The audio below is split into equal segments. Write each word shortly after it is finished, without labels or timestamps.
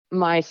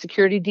My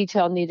security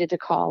detail needed to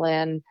call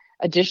in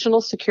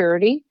additional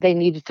security. They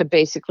needed to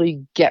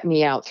basically get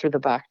me out through the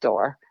back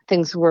door.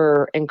 Things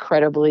were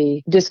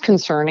incredibly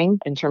disconcerting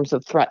in terms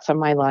of threats on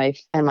my life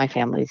and my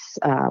family's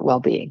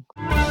well-being.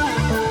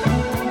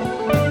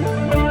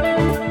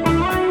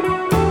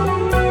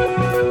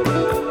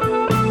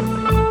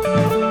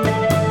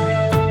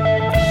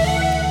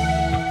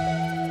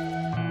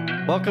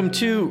 Welcome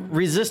to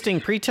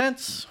Resisting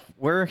Pretense.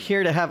 We're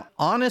here to have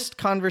honest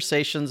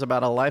conversations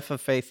about a life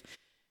of faith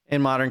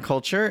in modern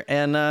culture.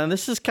 And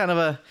this is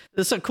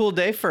a cool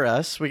day for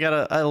us. We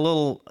got a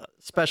little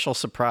special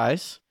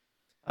surprise.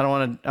 I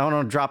don't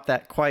want to drop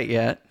that quite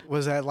yet.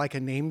 Was that like a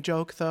name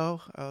joke though?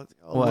 A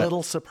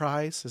little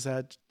surprise? Is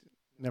that,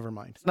 never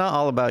mind. It's not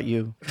all about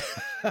you.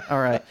 All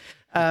right.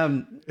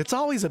 It's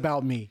always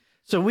about me.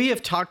 So we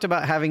have talked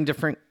about having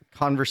difficult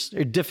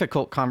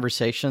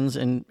conversations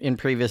in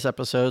previous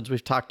episodes.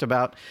 We've talked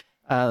about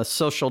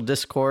social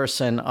discourse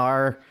and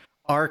our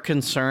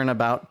concern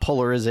about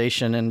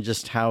polarization and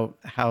just how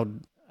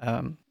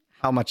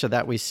much of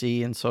that we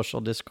see in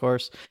social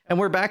discourse. And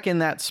we're back in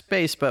that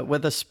space, but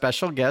with a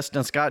special guest.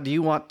 And Scott, do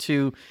you want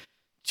to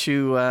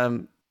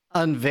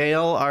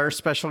unveil our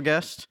special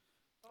guest?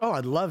 Oh,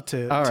 I'd love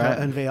to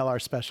unveil our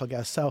special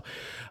guest. So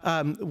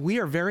we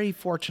are very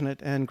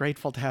fortunate and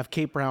grateful to have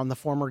Kate Brown, the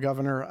former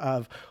governor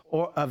of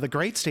the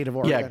great state of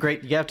Oregon. Yeah,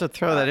 great. You have to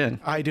throw that in.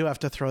 I do have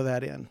to throw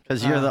that in.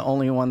 Because you're the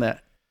only one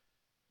that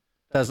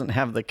doesn't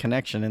have the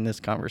connection in this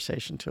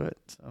conversation to it.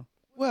 So,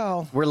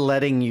 well, we're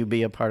letting you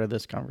be a part of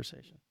this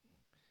conversation.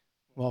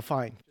 Well,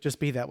 fine. Just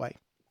be that way.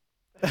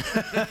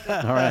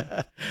 All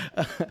right.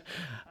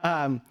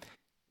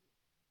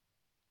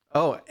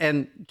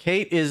 And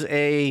Kate is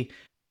a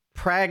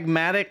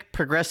pragmatic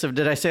progressive.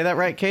 Did I say that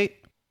right, Kate?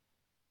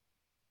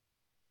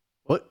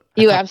 What?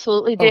 You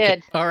absolutely did.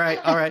 Okay. All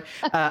right.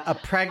 A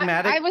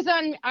pragmatic. I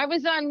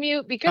was on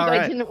mute because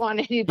I didn't want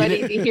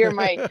anybody to hear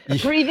my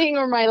breathing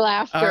or my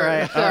laughter.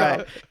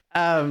 All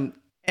right.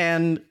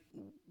 And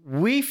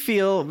we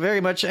feel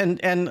very much,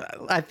 and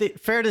I think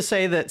fair to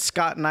say that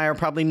Scott and I are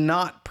probably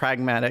not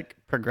pragmatic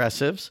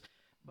progressives,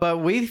 but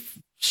we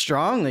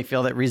strongly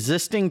feel that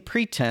resisting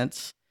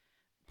pretense,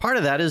 part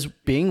of that is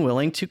being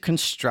willing to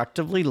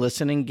constructively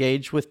listen,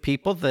 engage with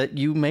people that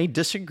you may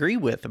disagree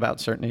with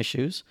about certain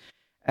issues.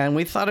 And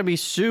we thought it'd be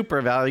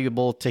super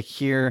valuable to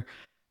hear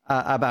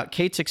about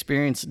Kate's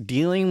experience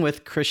dealing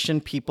with Christian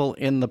people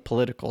in the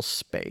political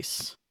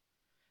space.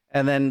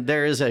 And then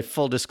there is a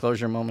full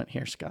disclosure moment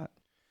here, Scott.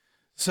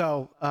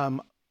 So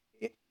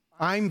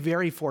I'm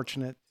very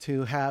fortunate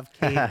to have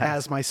Kate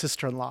as my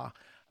sister-in-law,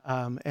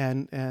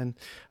 and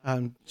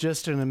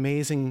just an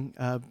amazing,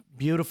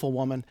 beautiful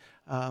woman,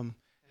 and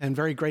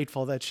very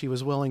grateful that she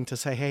was willing to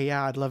say, "Hey,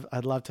 yeah,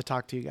 I'd love to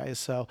talk to you guys."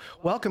 So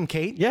welcome,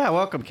 Kate. Yeah,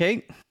 welcome,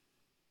 Kate.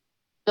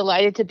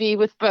 Delighted to be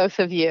with both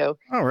of you.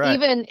 All right.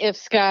 Even if,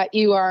 Scott,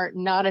 you are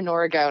not an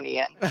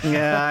Oregonian.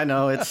 Yeah, I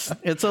know. It's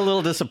a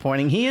little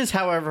disappointing. He is,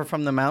 however,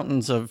 from the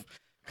mountains of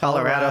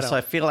Colorado, so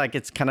I feel like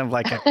it's kind of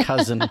like a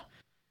cousin.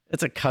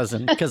 It's a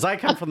cousin, because I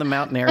come from the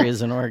mountain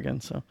areas in Oregon.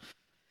 So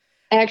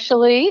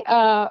actually,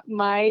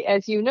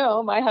 as you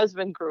know, my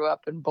husband grew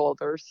up in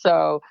Boulder.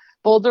 So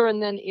Boulder and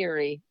then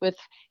Erie with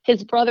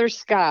his brother,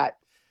 Scott.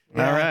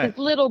 All right. His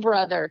little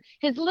brother,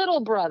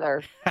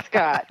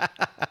 Scott.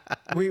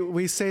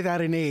 We say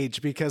that in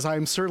age because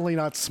I'm certainly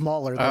not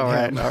smaller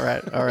than him. All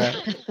right.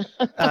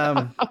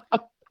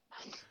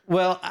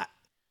 Well,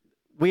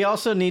 we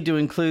also need to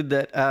include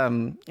that,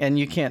 and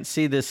you can't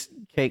see this,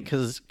 Kate,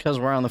 because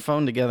we're on the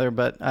phone together,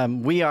 but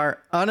we are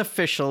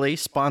unofficially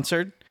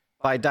sponsored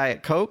by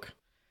Diet Coke.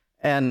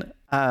 And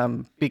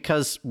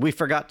because we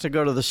forgot to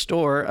go to the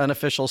store,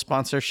 unofficial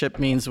sponsorship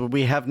means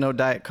we have no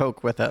Diet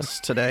Coke with us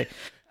today.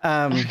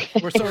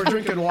 We're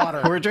drinking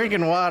water. We're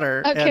drinking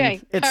water. Okay.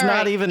 And it's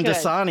not even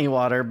Dasani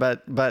water,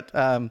 but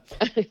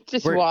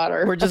just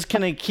water. We're just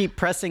going to keep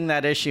pressing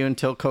that issue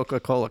until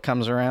Coca-Cola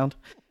comes around.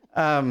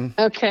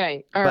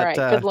 Okay. All right.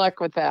 Good luck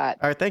with that.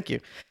 All right. Thank you.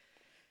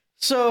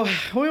 So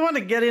we want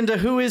to get into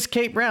who is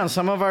Kate Brown.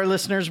 Some of our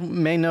listeners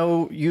may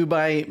know you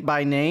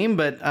by name,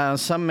 but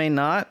some may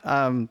not.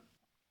 And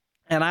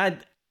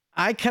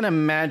I can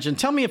imagine,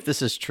 tell me if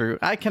this is true.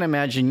 I can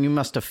imagine you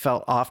must have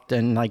felt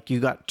often like you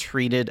got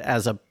treated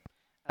as a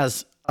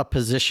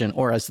position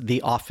or as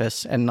the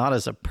office and not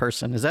as a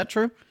person. Is that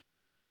true?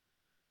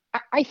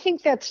 I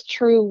think that's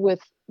true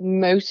with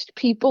most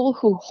people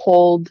who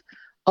hold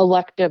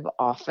elective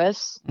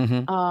office.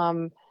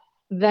 Mm-hmm.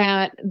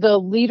 That the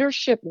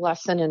leadership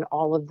lesson in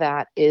all of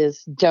that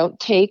is don't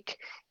take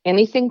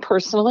anything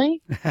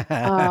personally,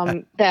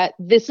 that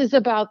this is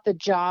about the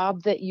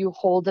job that you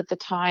hold at the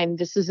time.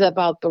 This is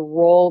about the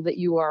role that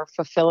you are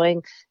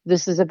fulfilling.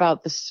 This is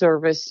about the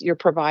service you're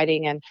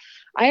providing. And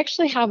I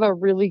actually have a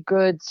really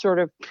good sort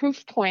of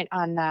proof point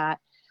on that.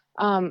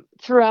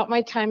 Throughout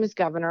my time as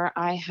governor,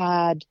 I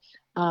had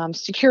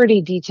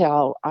security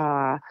detail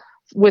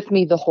with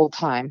me the whole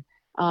time.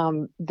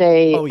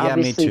 They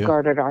obviously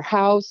guarded our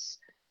house.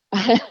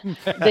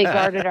 They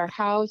guarded our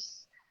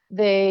house.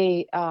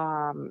 They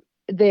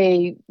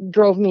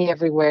drove me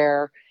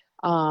everywhere.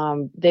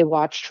 They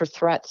watched for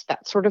threats,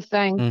 that sort of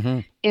thing. Mm-hmm.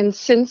 And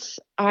since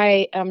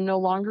I am no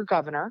longer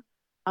governor,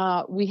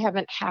 we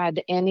haven't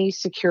had any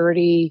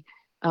security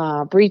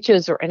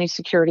breaches or any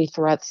security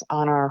threats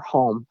on our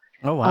home.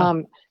 Oh,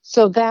 wow.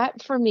 So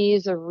that for me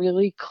is a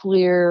really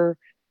clear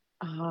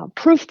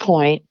proof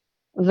point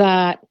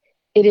that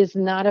it is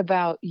not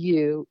about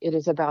you. It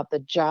is about the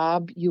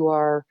job you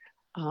are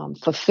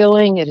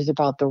fulfilling. It is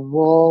about the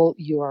role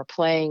you are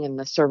playing and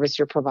the service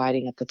you're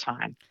providing at the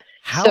time.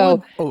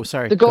 So Oh,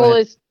 sorry. the Go goal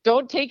ahead. is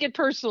don't take it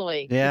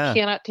personally. You Yeah.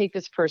 cannot take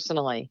this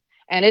personally.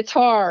 And it's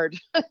hard.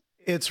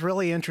 It's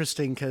really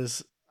interesting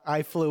because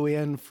I flew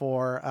in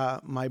for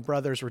my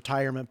brother's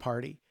retirement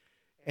party,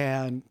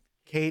 and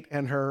Kate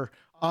and her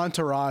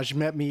entourage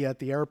met me at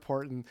the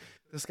airport, and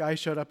this guy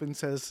showed up and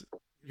says,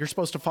 "You're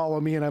supposed to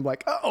follow me," and I'm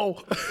like,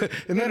 "Oh!"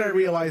 And then I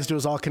realized it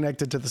was all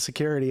connected to the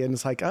security, and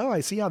it's like, "Oh, I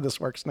see how this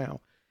works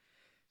now."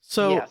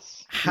 So,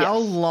 Yes. how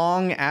Yes.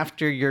 long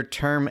after your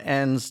term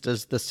ends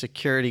does the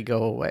security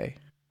go away?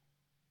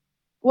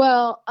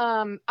 Well,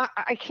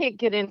 I can't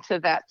get into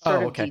that sort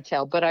Oh, of okay.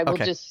 detail, but I will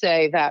Okay. just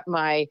say that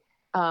my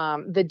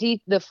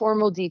the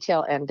formal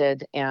detail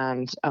ended,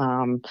 and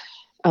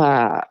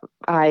I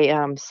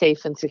am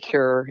safe and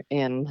secure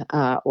in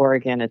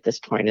Oregon at this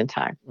point in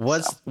time.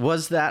 So.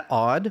 Was that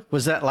odd?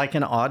 Was that like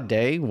an odd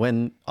day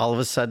when all of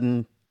a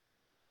sudden,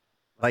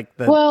 like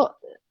Well,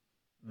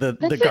 the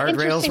that's an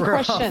guardrails interesting were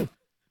question. off?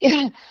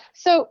 Yeah.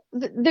 So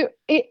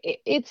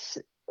it's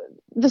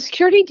the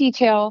security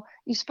detail.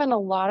 You spend a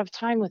lot of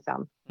time with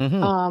them.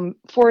 Mm-hmm.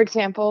 For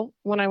example,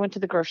 when I went to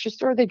the grocery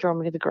store, they drove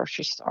me to the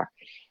grocery store.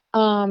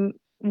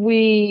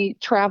 We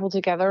traveled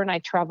together, and I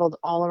traveled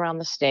all around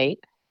the state.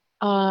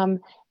 Um,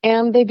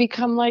 and they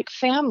become like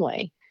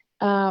family.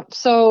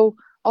 So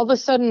all of a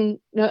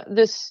sudden,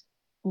 this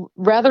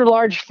rather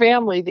large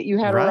family that you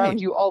had Right.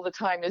 around you all the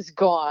time is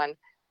gone.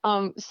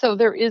 So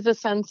there is a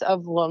sense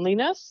of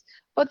loneliness,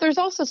 but there's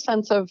also a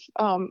sense of,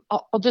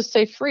 I'll just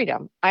say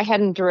freedom. I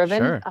hadn't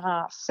driven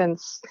Sure.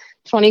 since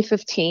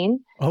 2015.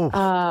 Oh,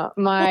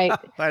 My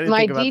I didn't my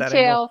think about that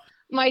angle.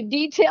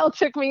 detail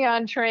took me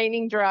on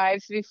training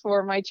drives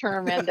before my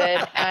term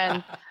ended,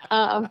 and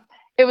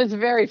it was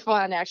very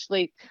fun.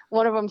 Actually,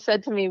 one of them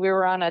said to me, we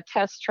were on a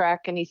test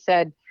track, and he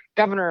said,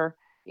 "Governor,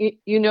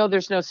 you know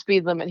there's no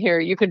speed limit here.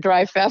 You could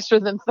drive faster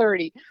than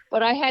 30."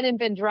 But I hadn't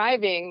been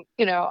driving.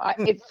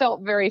 It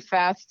felt very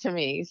fast to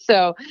me.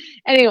 So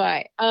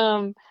anyway,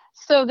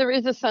 so there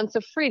is a sense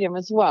of freedom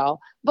as well.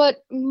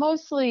 But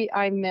mostly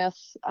I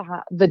miss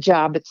the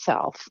job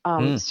itself,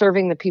 Mm.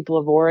 serving the people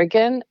of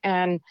Oregon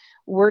and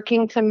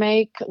working to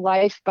make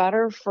life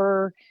better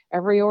for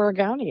every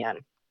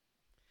Oregonian.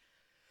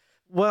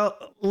 Well,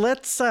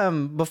 let's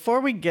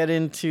before we get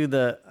into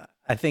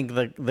I think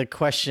the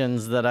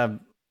questions that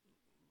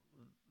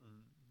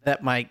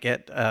might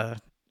get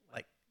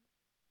like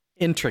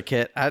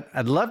intricate.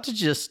 I'd love to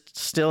just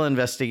still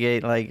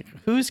investigate, like,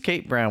 who's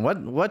Kate Brown?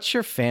 What's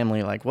your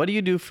family like? What do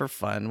you do for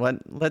fun?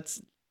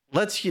 Let's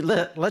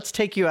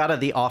take you out of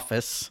the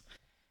office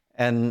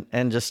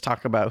and just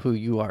talk about who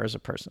you are as a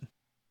person.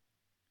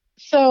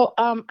 So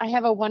I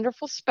have a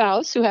wonderful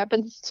spouse who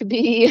happens to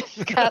be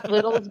Scott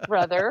Little's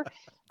brother.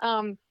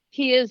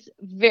 He is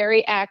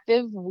very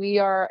active. We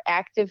are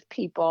active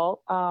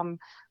people.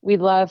 We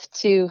love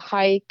to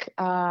hike,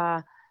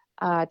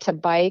 to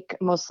bike,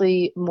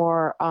 mostly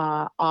more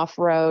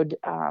off-road,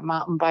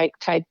 mountain bike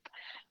type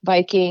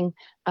biking.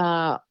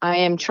 I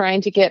am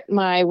trying to get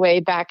my way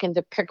back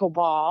into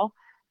pickleball.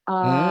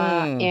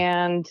 Mm.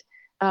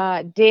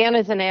 And Dan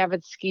is an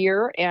avid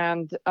skier,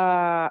 and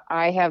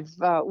I have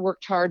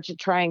worked hard to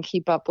try and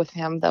keep up with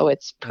him, though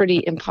it's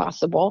pretty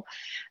impossible.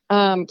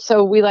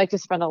 So we like to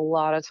spend a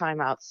lot of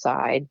time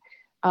outside.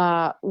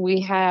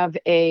 We have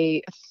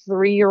a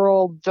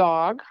 3-year-old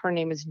dog. Her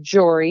name is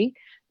Jory.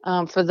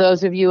 For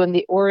those of you in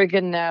the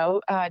Oregon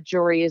know,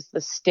 Jory is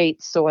the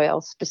state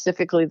soil,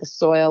 specifically the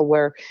soil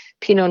where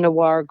Pinot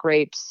Noir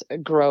grapes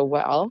grow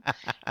well.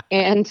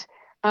 And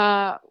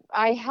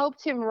I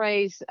helped him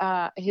raise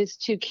his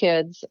 2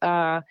 kids,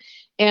 and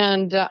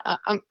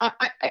I'm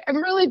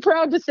really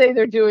proud to say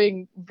they're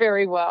doing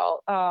very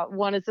well.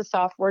 One is a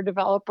software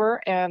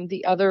developer, and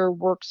the other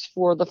works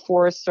for the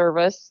Forest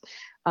Service,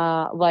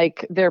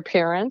 like their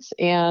parents.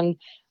 And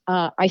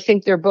I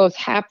think they're both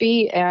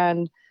happy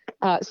and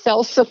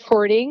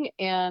self-supporting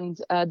and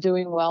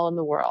doing well in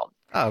the world.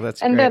 Oh,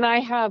 that's And great. then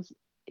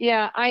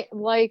I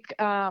like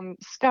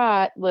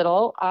Scott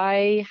Little.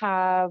 I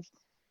have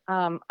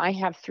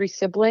 3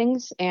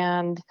 siblings,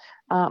 and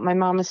my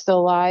mom is still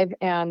alive.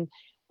 And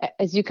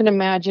as you can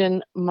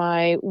imagine,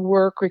 my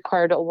work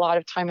required a lot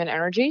of time and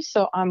energy.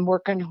 So I'm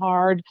working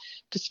hard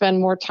to spend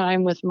more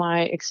time with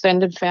my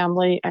extended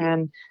family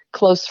and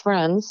close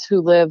friends who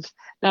live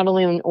not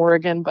only in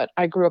Oregon, but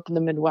I grew up in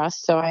the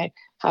Midwest. So I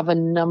have a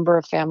number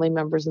of family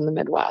members in the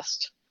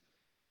Midwest.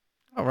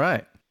 All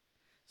right.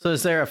 So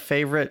is there a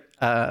favorite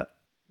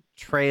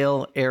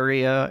trail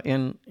area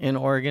in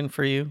Oregon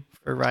for you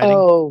for riding?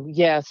 Oh,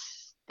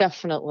 yes,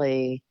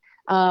 definitely.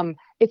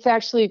 It's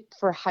actually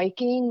for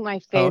hiking. My Oh,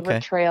 favorite okay.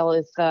 trail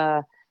is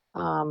the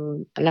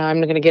now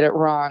I'm going to get it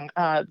wrong,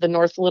 the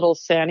North Little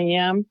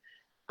Saniam,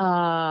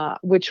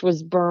 which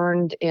was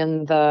burned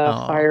in the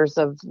Oh, fires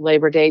of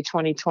Labor Day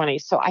 2020.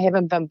 So I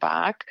haven't been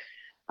back,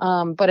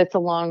 but it's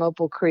along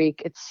Opal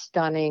Creek. It's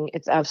stunning.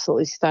 It's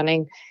absolutely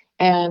stunning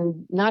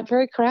and not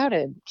very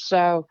crowded.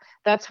 So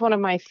that's one of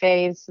my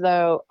faves,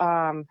 though.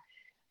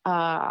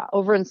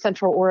 Over in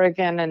Central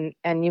Oregon,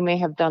 and you may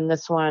have done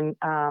this one,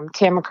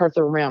 Tam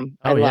MacArthur Rim.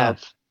 I oh yeah,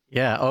 love.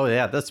 yeah, oh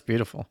yeah. That's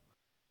beautiful.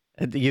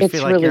 You feel It's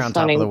like really you're on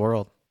top of the stunning.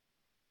 world.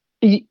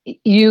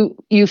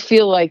 You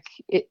feel like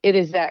it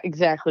is that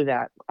exactly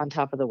that on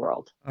top of the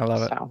world. I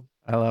love it. So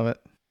I love it.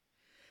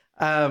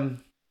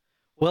 Um,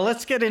 well,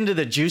 let's get into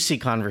the juicy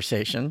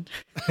conversation.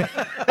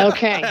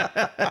 okay,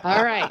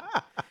 all right.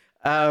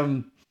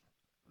 um,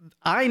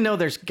 I know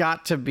there's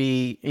got to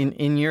be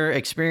in your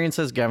experience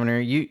as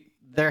governor,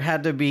 there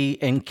had to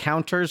be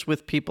encounters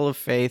with people of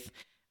faith,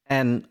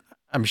 and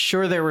I'm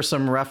sure there were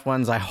some rough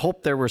ones. I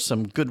hope there were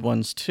some good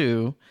ones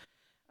too.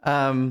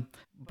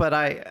 But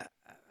I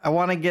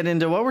want to get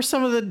into what were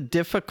some of the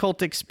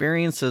difficult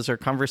experiences or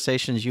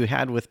conversations you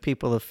had with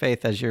people of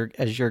faith as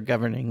you're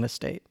governing the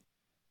state.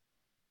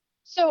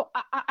 So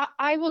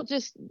I will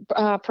just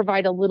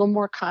provide a little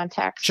more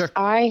context. Sure.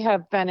 I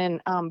have been in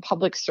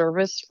public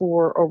service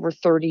for over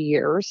 30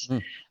 years.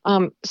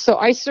 Mm. So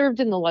I served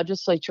in the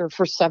legislature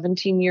for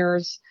 17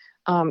 years,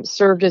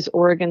 served as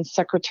Oregon's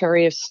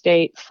Secretary of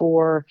State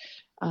for,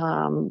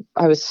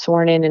 I was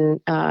sworn in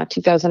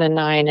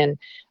 2009, and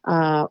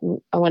I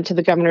went to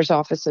the governor's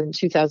office in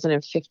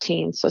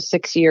 2015, so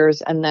 6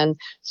 years, and then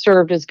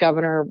served as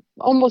governor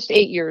almost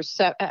 8 years,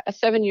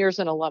 7 years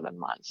and 11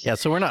 months. Yeah,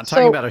 so we're not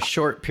talking So about a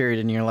short period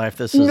in your life.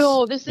 This is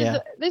no, this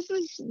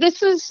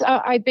is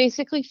yeah. I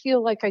basically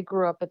feel like I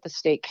grew up at the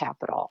state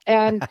capitol.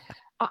 And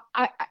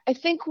I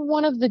think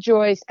one of the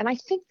joys, and I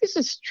think this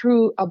is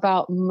true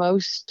about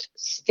most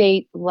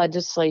state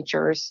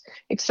legislatures,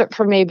 except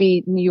for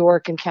maybe New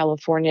York and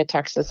California,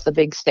 Texas, the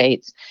big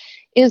states,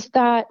 is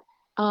that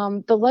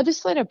the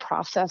legislative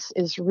process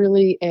is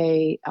really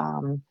a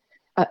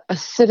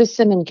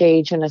citizen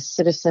engaged and a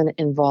citizen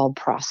involved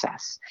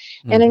process.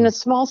 Mm-hmm. And in a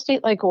small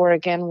state like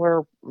Oregon,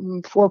 we're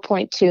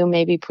 4.2,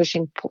 maybe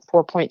pushing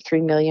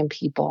 4.3 million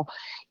people.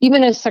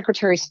 Even as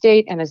Secretary of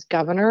State and as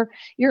governor,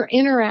 you're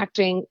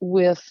interacting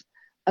with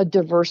a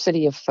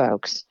diversity of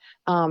folks,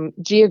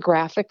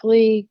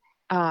 geographically,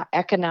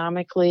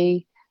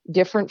 economically,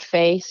 different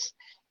faiths.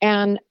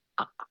 And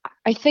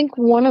I think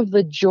one of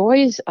the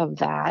joys of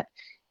that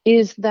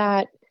is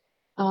that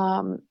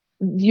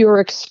your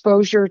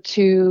exposure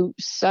to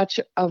such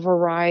a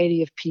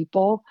variety of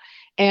people.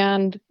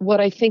 And what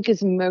I think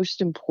is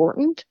most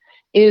important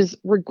is,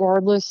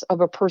 regardless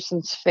of a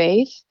person's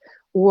faith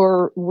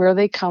or where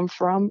they come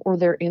from or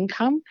their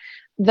income,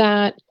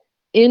 that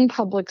in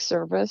public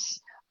service,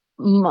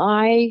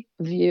 my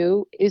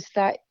view is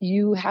that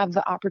you have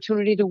the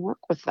opportunity to work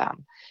with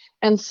them.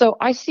 And so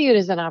I see it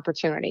as an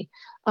opportunity.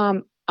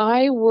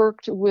 I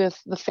worked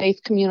with the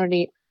faith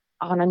community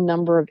on a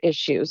number of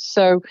issues.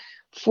 So,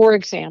 for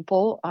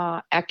example,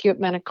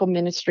 Ecumenical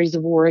Ministries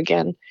of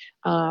Oregon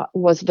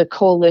was the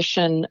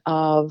coalition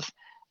of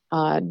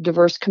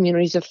diverse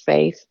communities of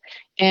faith,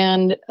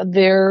 and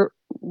their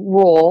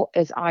role,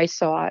 as I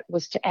saw it,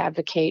 was to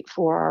advocate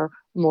for our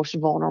most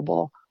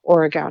vulnerable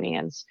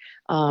Oregonians,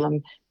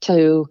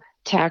 to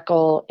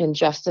tackle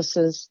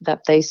injustices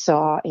that they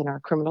saw in our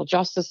criminal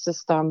justice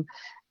system,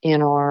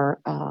 in our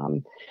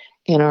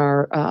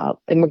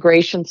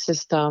immigration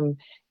system,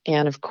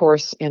 and of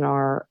course in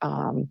our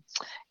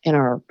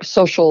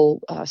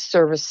social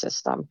service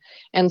system.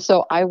 And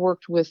so I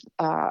worked with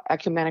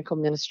Ecumenical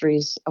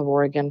Ministries of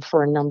Oregon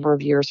for a number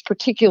of years,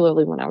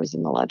 particularly when I was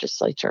in the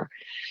legislature.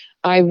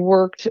 I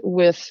worked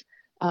with,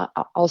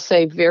 I'll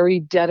say, very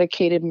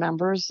dedicated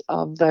members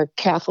of the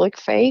Catholic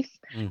faith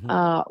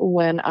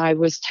when I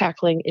was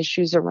tackling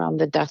issues around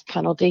the death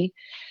penalty.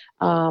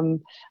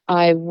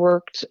 I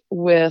worked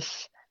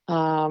with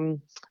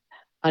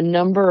a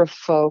number of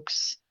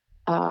folks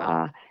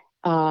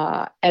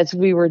as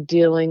we were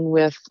dealing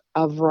with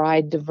a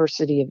wide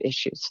diversity of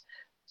issues.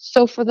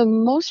 So for the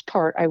most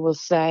part, I will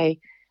say,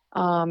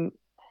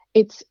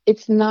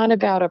 it's not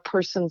about a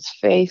person's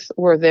faith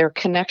or their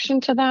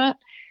connection to that.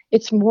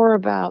 It's more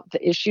about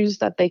the issues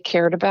that they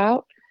cared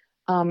about,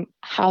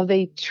 how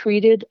they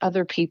treated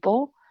other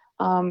people.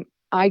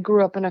 I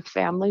grew up in a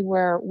family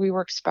where we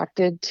were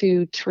expected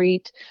to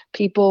treat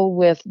people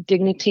with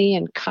dignity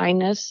and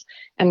kindness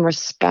and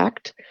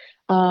respect.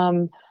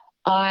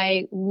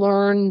 I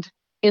learned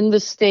in the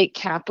state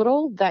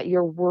capitol that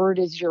your word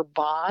is your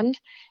bond.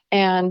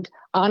 And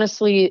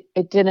honestly,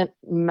 it didn't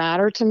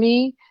matter to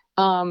me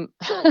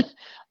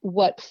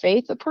what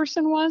faith a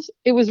person was.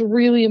 It was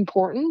really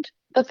important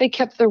that they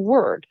kept their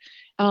word,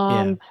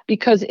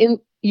 because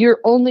you're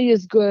only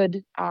as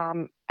good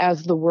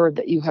as the word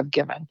that you have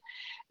given.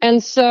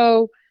 And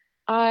so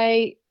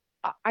I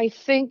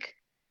think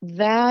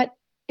that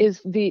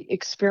is the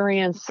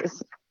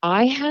experiences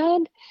I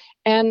had.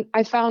 And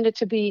I found it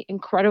to be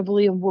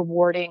incredibly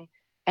rewarding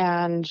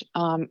and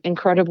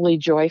incredibly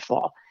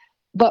joyful.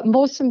 But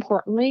most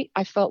importantly,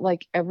 I felt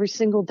like every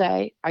single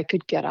day I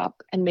could get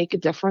up and make a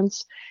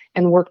difference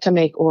and work to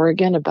make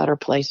Oregon a better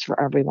place for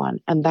everyone.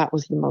 And that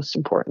was the most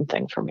important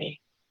thing for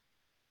me.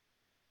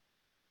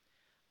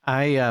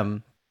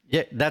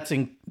 Yeah, that's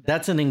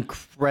an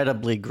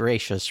incredibly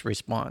gracious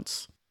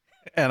response.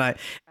 And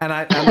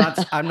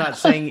I'm not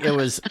saying it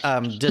was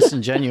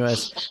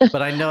disingenuous,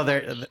 but I know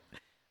there,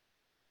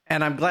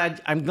 and I'm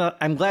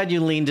glad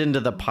you leaned into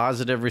the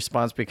positive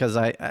response, because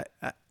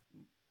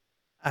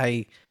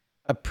I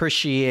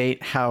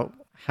appreciate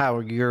how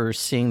you're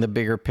seeing the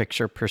bigger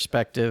picture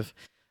perspective.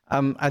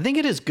 I think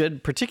it is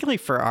good, particularly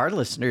for our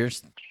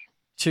listeners,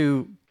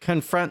 to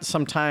confront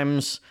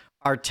sometimes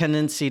our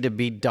tendency to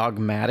be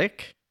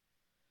dogmatic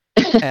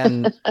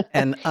and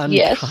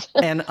Yes.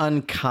 and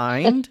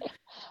unkind.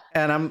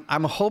 And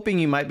I'm hoping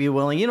you might be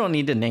willing. You don't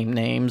need to name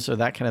names or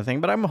that kind of thing,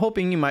 but I'm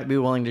hoping you might be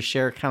willing to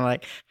share kind of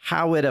like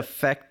how it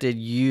affected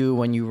you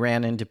when you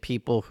ran into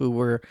people who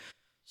were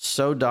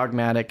so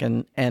dogmatic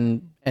and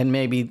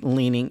maybe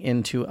leaning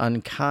into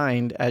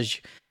unkind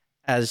as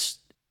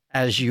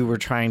you were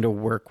trying to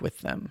work with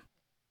them.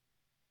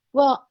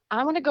 Well,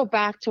 I want to go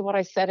back to what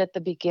I said at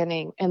the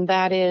beginning, and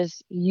that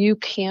is you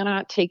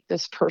cannot take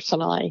this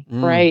personally,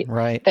 right?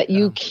 Right. That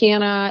you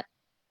cannot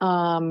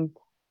um,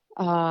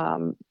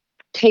 um,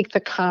 take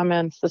the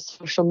comments, the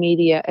social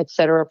media, et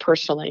cetera,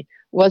 personally.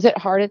 Was it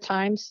hard at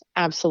times?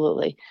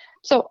 Absolutely.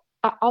 So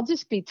I'll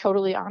just be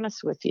totally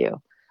honest with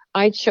you.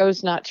 I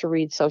chose not to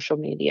read social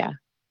media.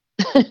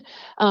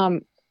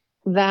 um,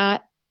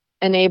 that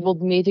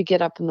enabled me to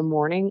get up in the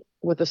morning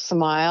with a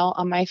smile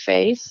on my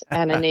face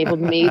and enabled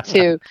me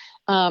to,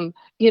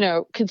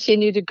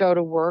 continue to go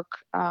to work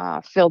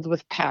filled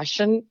with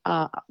passion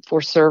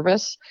for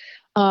service.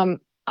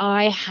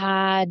 I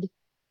had,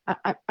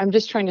 I'm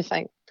just trying to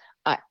think,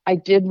 I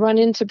did run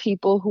into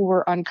people who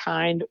were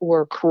unkind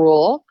or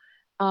cruel.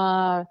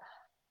 I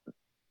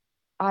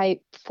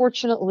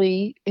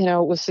fortunately,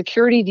 with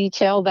security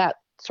detail, that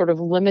sort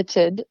of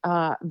limited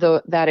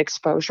that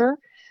exposure.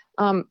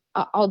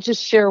 I'll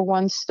just share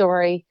one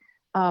story.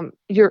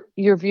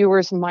 Your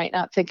viewers might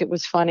not think it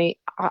was funny.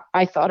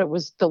 I thought it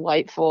was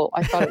delightful.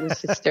 I thought it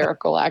was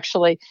hysterical,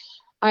 actually.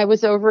 I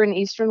was over in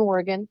Eastern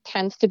Oregon,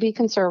 tends to be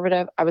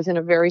conservative. I was in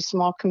a very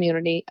small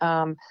community,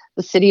 the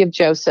city of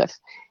Joseph,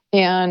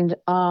 and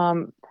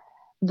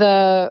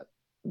the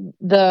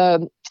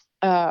the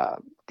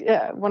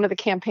one of the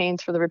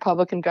campaigns for the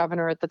Republican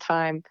governor at the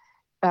time,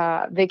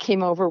 they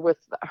came over with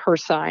her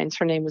signs.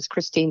 Her name was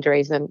Christine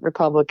Drazen,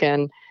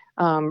 Republican,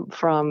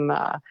 from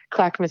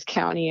Clackamas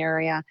County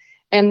area.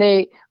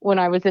 And when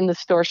I was in the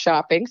store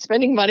shopping,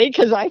 spending money,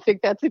 because I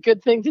think that's a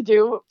good thing to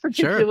do,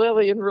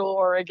 particularly in rural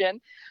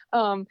Oregon,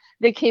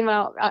 they came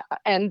out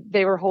and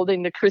they were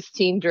holding the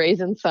Christine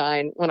Drazen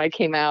sign when I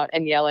came out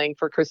and yelling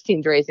for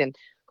Christine Drazen,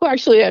 who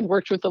actually I'd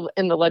worked with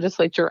in the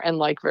legislature and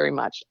like very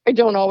much. I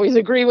don't always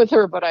agree with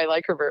her, but I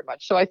like her very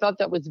much. So I thought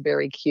that was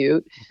very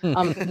cute.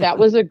 That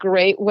was a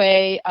great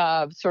way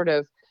of sort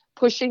of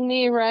pushing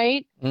me,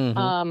 right?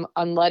 On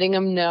letting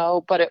them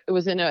know, but it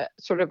was in a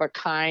sort of a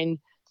kind,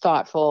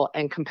 thoughtful,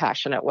 and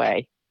compassionate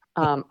way.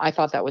 I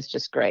thought that was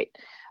just great.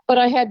 But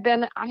I had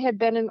been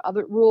in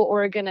other rural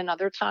Oregon and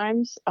other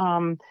times,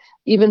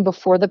 even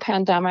before the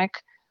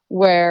pandemic,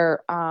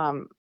 where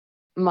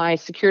my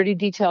security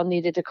detail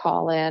needed to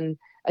call in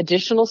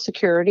additional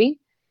security,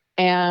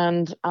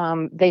 and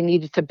they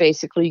needed to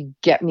basically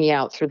get me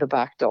out through the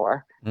back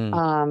door.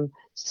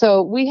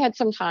 So we had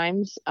some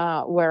times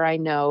where I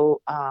know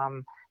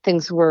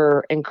things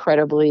were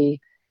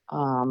incredibly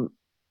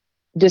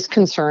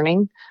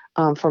disconcerting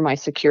for my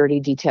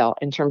security detail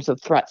in terms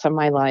of threats on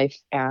my life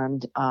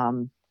and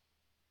my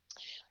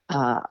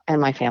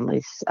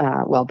family's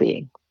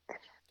well-being.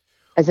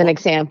 As an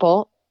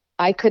example,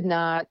 I could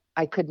not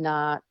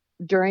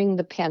during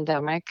the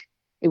pandemic.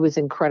 It was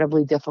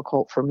incredibly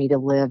difficult for me to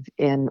live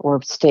in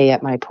or stay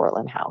at my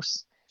Portland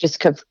house just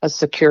because of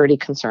security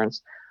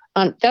concerns.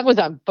 That was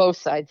on both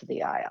sides of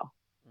the aisle.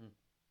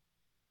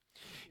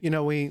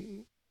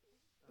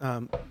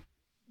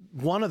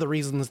 One of the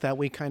reasons that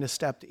we kind of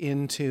stepped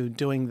into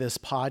doing this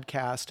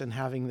podcast and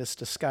having this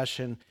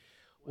discussion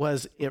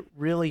was it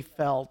really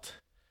felt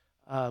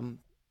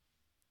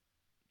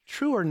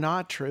true or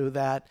not true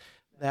that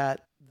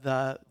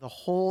the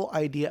whole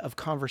idea of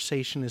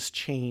conversation has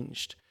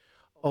changed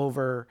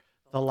over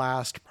the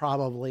last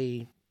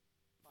probably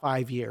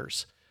 5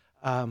 years.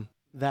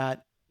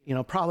 That,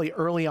 probably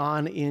early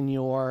on in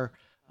your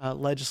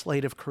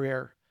legislative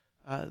career,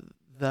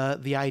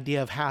 the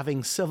idea of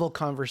having civil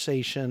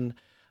conversation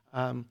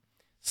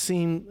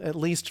seemed, at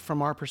least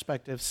from our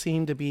perspective,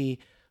 seemed to be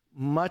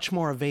much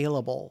more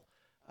available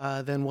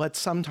than what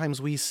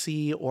sometimes we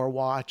see or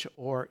watch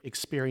or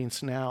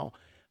experience now.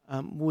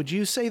 Would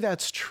you say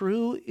that's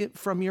true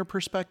from your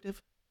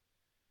perspective?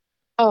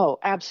 Oh,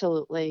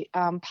 absolutely.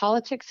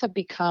 Politics have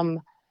become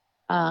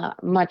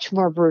much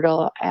more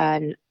brutal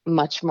and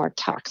much more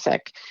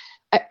toxic.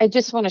 I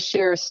just want to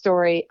share a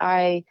story.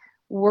 I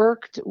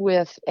worked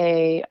with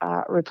a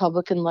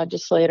Republican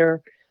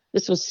legislator.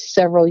 This was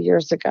several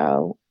years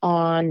ago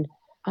on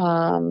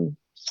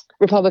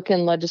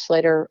Republican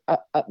legislator,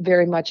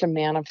 very much a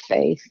man of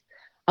faith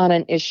on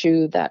an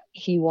issue that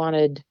he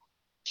wanted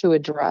to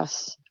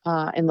address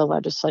in the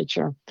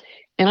legislature.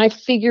 And I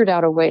figured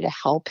out a way to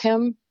help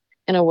him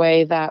in a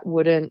way that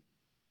wouldn't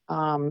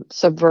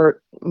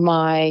subvert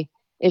my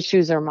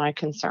issues or my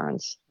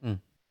concerns. Mm.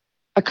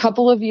 A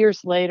couple of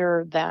years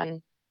later,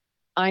 then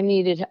I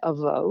needed a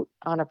vote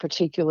on a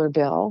particular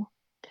bill.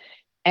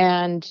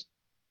 And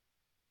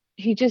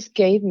he just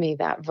gave me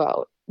that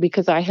vote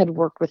because I had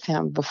worked with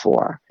him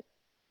before.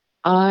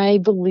 I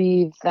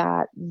believe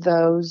that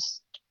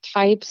those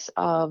types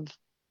of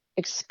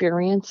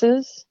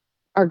experiences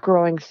are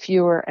growing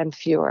fewer and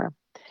fewer.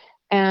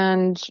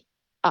 And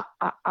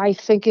I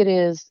think it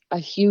is a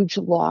huge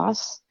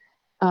loss,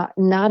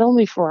 not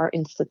only for our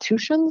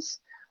institutions,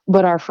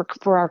 but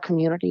for our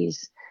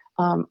communities,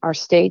 our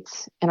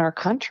states, and our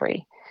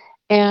country.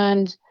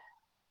 And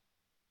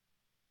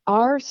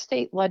our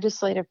state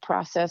legislative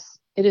process,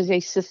 it is a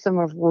system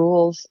of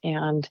rules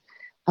and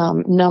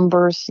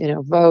numbers,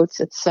 votes,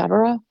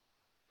 etc.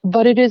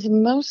 But it is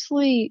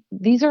mostly,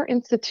 these are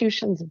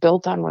institutions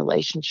built on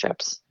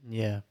relationships.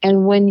 Yeah.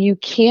 And when you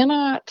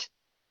cannot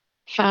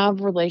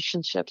have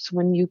relationships,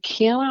 when you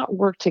cannot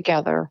work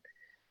together,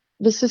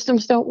 the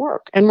systems don't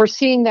work. And we're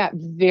seeing that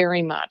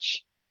very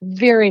much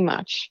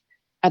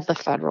at the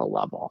federal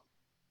level.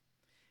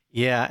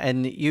 Yeah.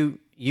 And you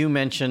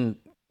mentioned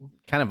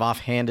kind of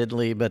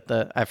offhandedly, but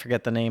I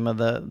forget the name of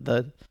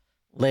the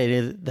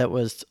lady that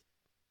was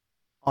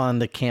on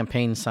the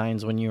campaign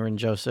signs when you were in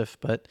Joseph,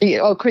 but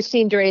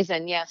Christine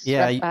Drazen, yes.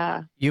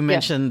 Yeah, you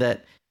mentioned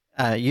that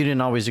you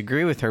didn't always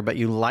agree with her, but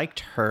you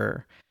liked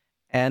her,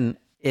 and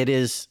it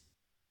is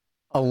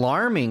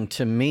alarming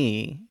to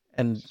me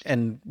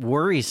and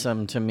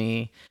worrisome to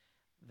me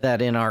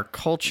that in our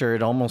culture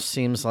it almost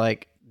seems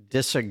like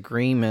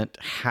disagreement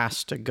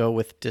has to go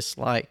with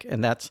dislike,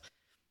 and that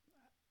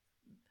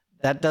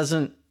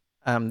doesn't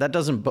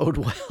bode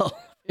well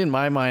in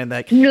my mind.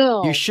 That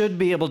no. You should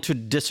be able to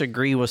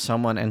disagree with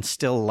someone and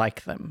still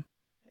like them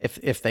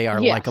if they are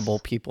likable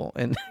people,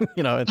 and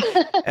I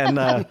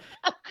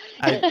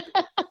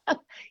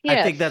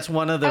think that's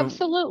one of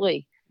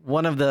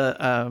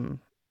the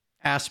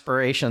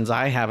aspirations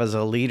I have as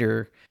a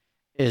leader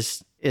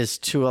is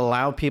to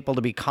allow people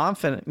to be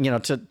confident,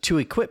 to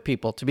equip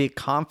people to be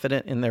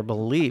confident in their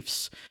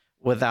beliefs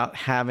without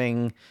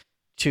having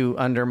to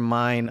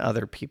undermine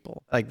other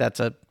people. Like that's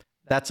a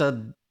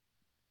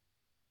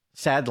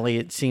sadly,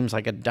 it seems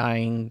like a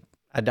dying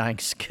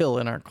skill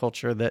in our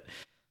culture that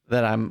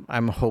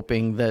I'm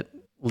hoping that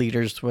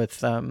leaders with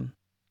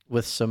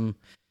some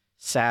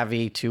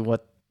savvy to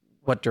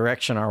what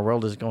direction our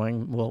world is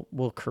going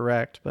will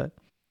correct. But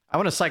I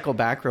want to cycle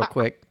back real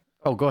quick.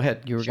 Oh, go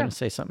ahead. You were going to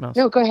say something else.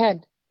 No, go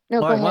ahead. I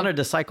wanted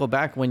to cycle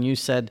back when you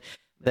said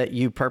that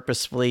you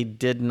purposefully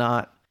did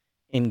not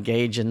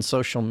engage in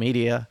social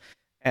media,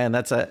 and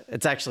it's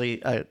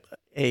actually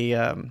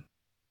a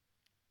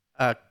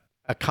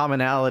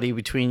commonality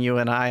between you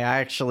and I. I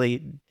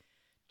actually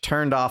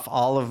turned off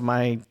all of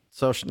my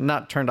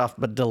not turned off,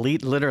 but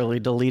literally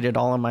deleted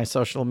all of my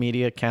social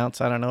media accounts.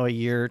 I don't know, a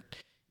year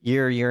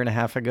and a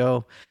half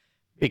ago,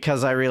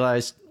 because I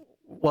realized,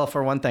 well,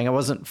 for one thing, I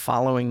wasn't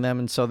following them.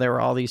 And so there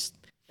were all these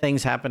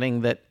things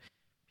happening that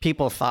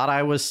people thought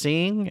I was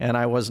seeing and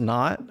I was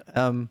not.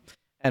 And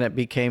it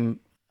became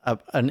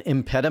an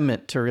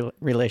impediment to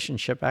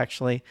relationship,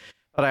 actually.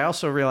 But I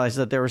also realized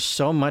that there was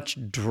so much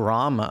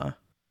drama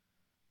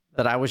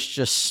that I was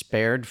just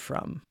spared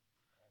from.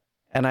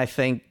 And I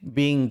think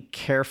being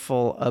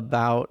careful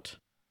about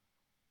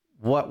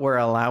what we're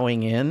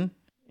allowing in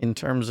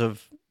terms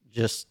of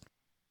just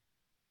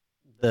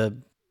the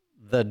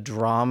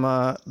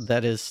drama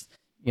that is,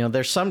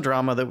 there's some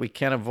drama that we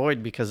can't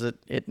avoid because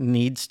it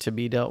needs to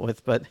be dealt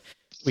with, but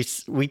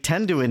we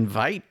tend to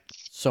invite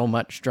so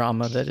much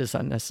drama that is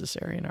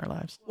unnecessary in our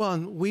lives. Well,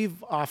 and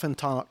we've often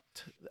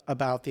talked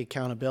about the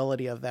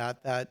accountability of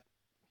that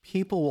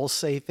people will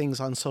say things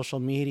on social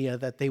media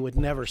that they would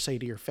never say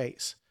to your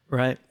face.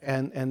 Right.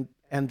 And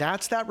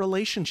that's that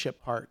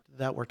relationship part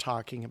that we're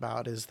talking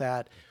about, is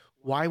that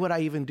why would I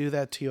even do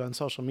that to you on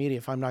social media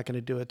if I'm not going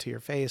to do it to your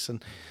face?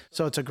 And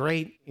so it's a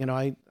great,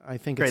 I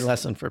think great it's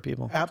lesson for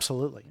people.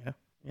 Absolutely. Yeah.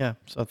 Yeah.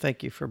 So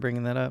thank you for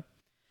bringing that up.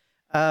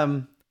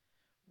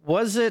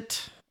 Was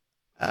it,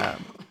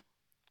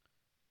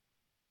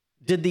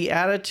 did the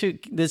attitude,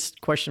 this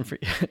question for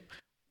you,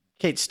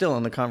 Kate's still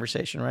in the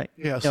conversation, right?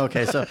 Yes.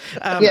 Okay. So,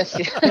 yes.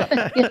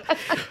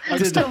 I'm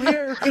still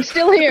here. I'm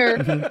still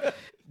here.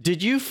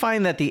 Did you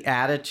find that the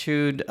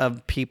attitude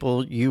of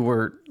people you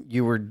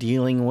were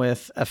dealing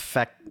with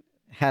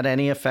had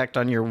any effect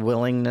on your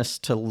willingness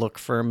to look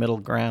for a middle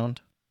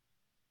ground?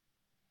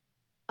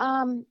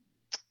 That's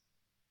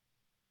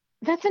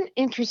an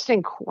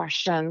interesting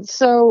question.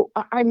 So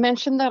I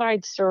mentioned that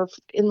I'd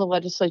served in the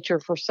legislature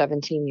for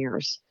 17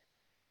 years.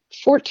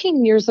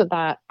 14 years of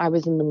that, I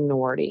was in the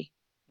minority.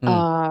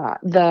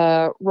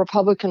 The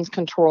Republicans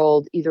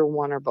controlled either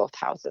one or both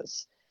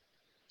houses.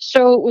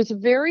 So it was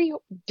very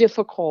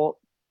difficult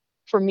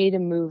for me to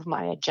move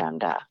my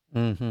agenda.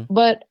 Mm-hmm.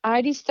 But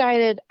I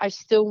decided I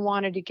still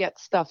wanted to get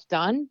stuff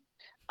done.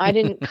 I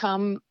didn't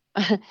come,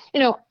 I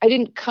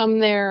didn't come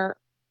there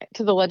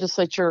to the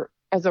legislature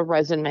as a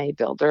resume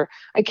builder.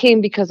 I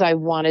came because I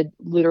wanted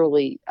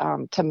literally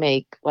to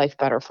make life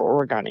better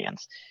for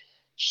Oregonians.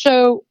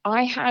 So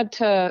I had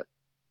to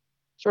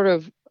sort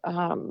of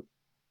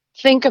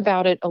think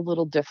about it a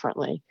little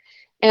differently.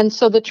 And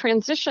so the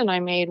transition I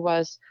made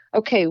was,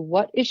 okay,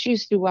 what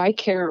issues do I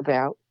care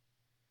about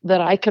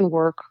that I can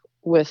work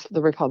with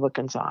the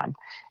Republicans on?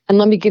 And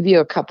let me give you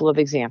a couple of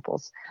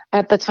examples.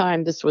 At the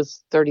time, this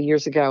was 30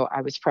 years ago,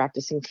 I was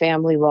practicing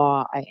family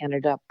law. I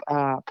ended up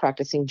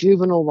practicing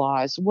juvenile law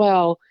as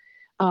well.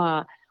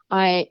 Uh,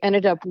 I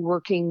ended up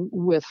working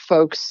with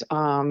folks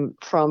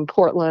from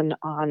Portland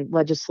on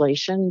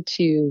legislation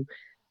to,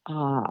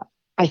 uh,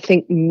 I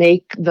think,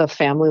 make the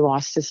family law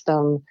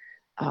system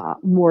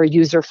more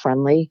user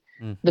friendly.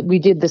 Mm-hmm. That we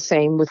did the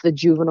same with the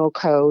juvenile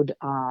code,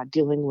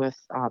 dealing with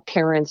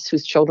parents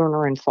whose children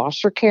are in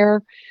foster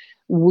care.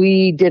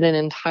 We did an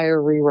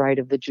entire rewrite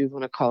of the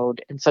juvenile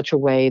code in such a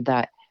way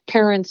that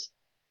parents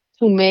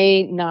who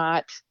may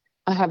not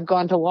have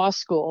gone to law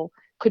school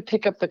could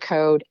pick up the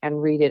code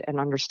and read it and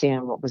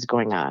understand what was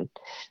going on.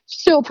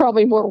 Still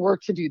probably more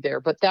work to do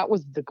there, but that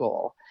was the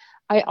goal.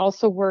 I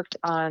also worked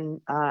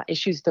on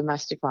issues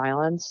domestic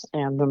violence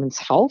and women's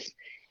health.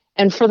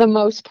 And for the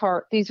most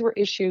part, these were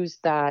issues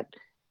that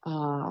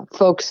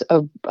folks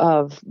of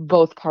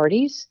both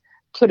parties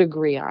could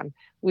agree on.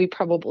 We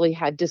probably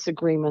had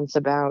disagreements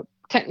about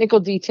technical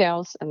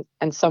details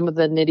and some of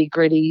the nitty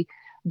gritty,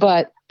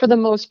 but for the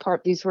most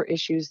part, these were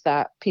issues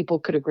that people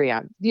could agree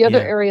on. The other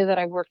Yeah. area that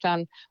I worked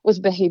on was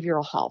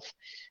behavioral health.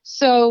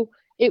 So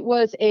it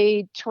was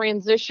a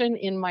transition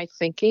in my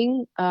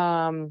thinking.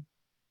 And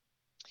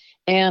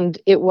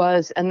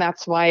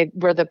that's why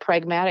where the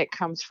pragmatic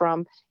comes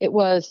from, it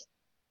was,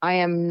 I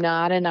am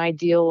not an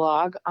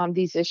ideologue on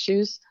these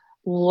issues.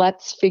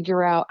 Let's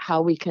figure out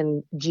how we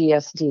can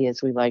GSD,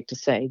 as we like to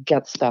say,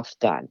 get stuff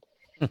done.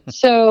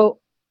 So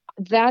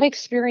that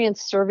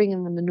experience serving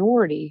in the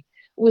minority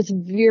was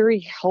very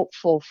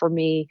helpful for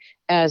me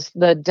as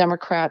the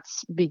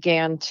Democrats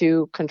began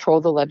to control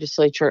the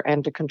legislature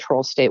and to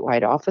control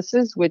statewide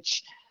offices,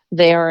 which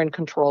they are in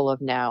control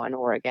of now in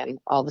Oregon,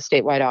 all the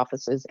statewide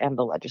offices and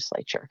the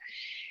legislature.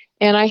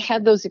 And I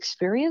had those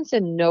experiences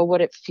and know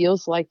what it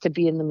feels like to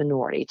be in the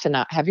minority, to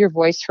not have your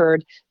voice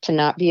heard, to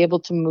not be able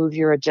to move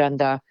your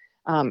agenda,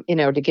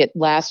 to get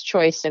last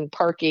choice in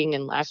parking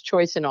and last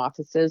choice in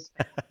offices.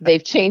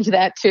 They've changed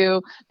that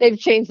too. They've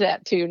changed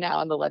that too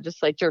now in the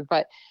legislature.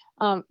 But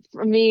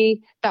for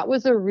me, that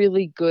was a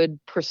really good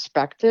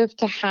perspective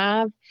to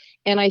have.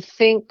 And I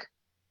think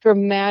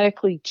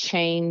dramatically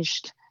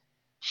changed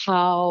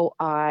how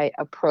I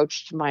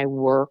approached my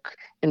work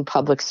in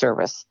public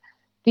service.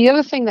 The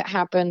other thing that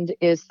happened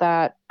is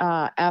that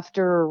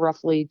after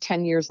roughly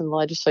 10 years in the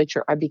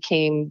legislature, I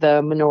became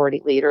the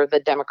minority leader, the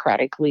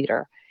Democratic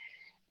leader.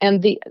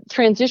 And the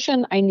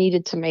transition I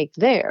needed to make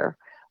there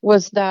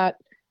was that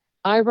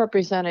I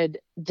represented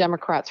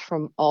Democrats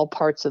from all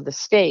parts of the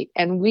state.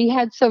 And we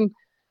had some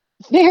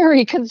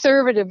very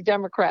conservative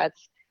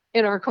Democrats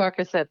in our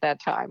caucus at that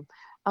time.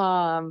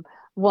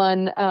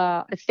 One,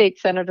 a state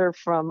senator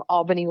from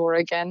Albany,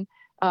 Oregon.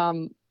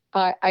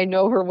 I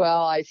know her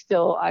well.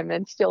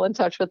 I'm still in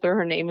touch with her.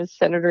 Her name is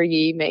Senator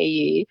Yee, May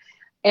Yee.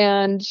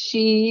 And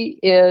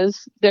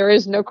there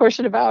is no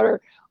question about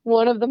her,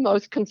 one of the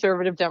most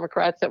conservative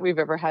Democrats that we've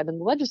ever had in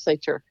the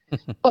legislature.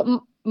 But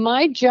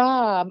my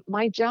job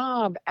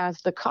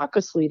as the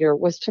caucus leader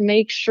was to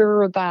make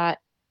sure that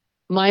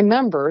my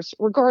members,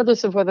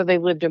 regardless of whether they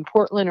lived in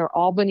Portland or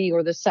Albany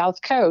or the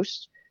South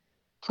Coast,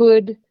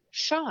 could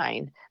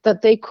shine,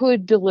 that they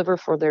could deliver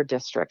for their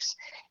districts.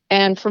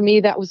 And for me,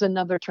 that was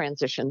another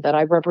transition, that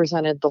I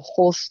represented the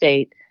whole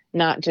state,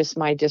 not just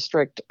my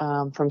district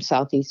from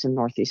Southeast and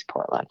Northeast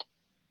Portland.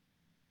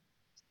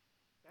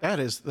 That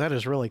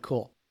is really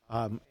cool.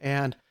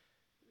 And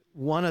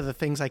one of the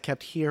things I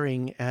kept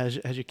hearing as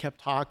you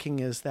kept talking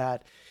is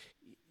that,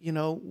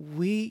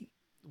 we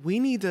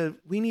need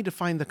to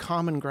find the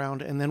common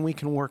ground, and then we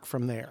can work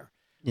from there.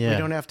 Yeah. We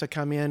don't have to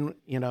come in,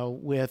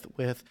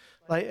 with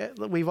like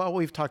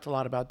we've talked a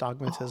lot about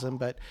dogmatism,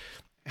 but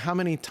how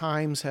many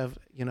times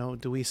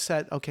do we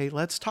set, okay,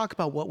 let's talk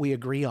about what we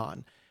agree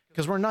on?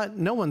 Because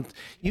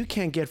you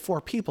can't get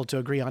four people to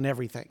agree on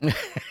everything,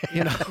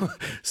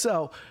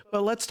 So,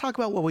 but let's talk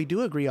about what we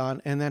do agree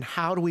on, and then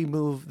how do we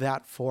move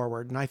that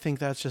forward? And I think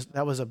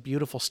that was a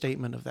beautiful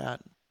statement of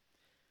that.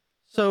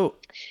 So,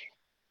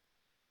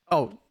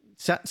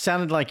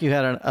 sounded like you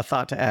had a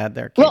thought to add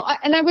there, Kate. Well,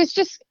 I was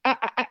just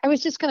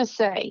going to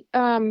say,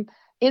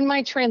 in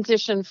my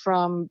transition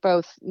from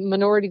both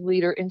minority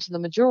leader into the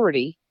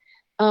majority,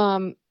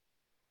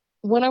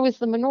 when I was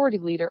the minority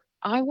leader,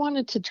 I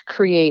wanted to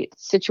create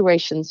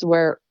situations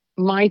where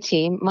my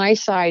team, my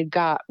side,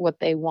 got what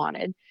they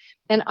wanted.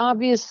 And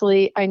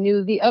obviously, I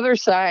knew the other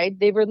side,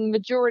 they were the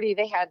majority,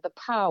 they had the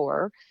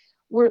power,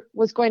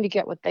 was going to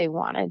get what they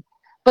wanted.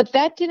 But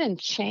that didn't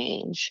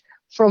change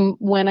from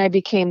when I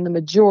became the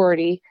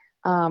majority.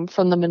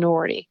 from the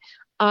minority.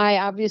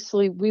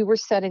 We were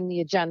setting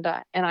the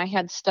agenda, and I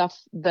had stuff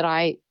that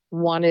I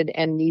wanted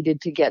and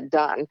needed to get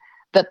done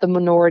that the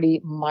minority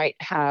might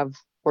have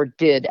or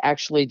did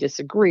actually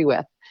disagree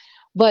with.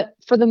 But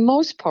for the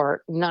most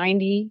part,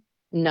 95%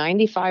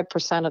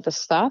 of the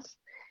stuff,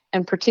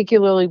 and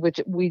particularly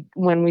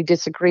when we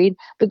disagreed,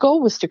 the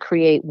goal was to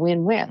create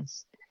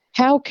win-wins.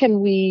 How can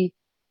we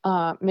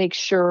make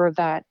sure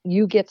that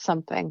you get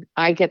something,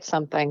 I get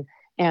something,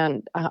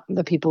 and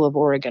the people of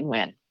Oregon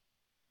win?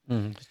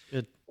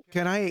 Good.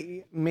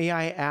 May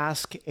I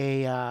ask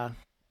a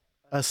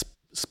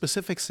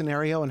specific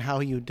scenario and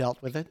how you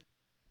dealt with it?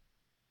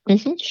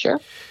 Sure.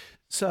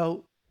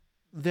 So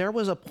there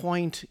was a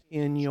point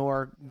in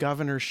your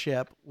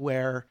governorship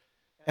where,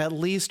 at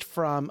least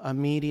from a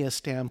media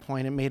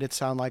standpoint, it made it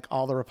sound like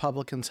all the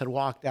Republicans had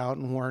walked out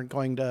and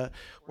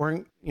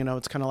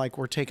it's kind of like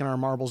we're taking our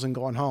marbles and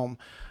going home.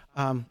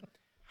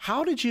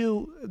 How did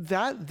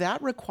that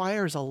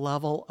requires a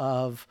level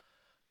of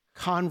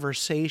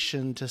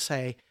conversation to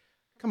say,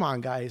 come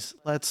on, guys,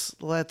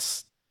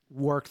 let's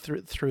work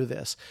through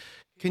this.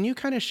 Can you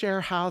kind of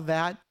share how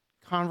that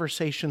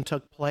conversation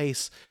took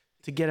place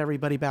to get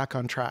everybody back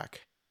on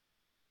track?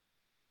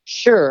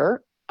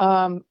 Sure.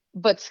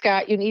 But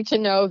Scott, you need to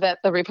know that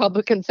the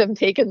Republicans have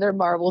taken their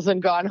marbles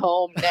and gone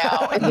home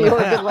now in the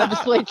Oregon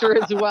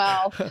legislature as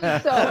well.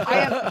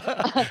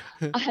 So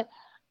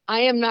I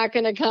am not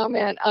going to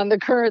comment on the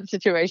current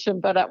situation,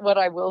 but what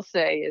I will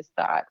say is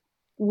that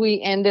we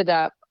ended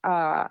up,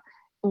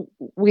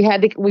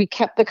 we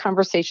kept the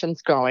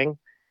conversations going.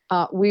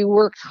 We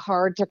worked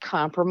hard to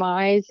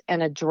compromise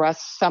and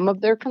address some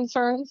of their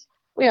concerns.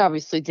 We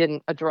obviously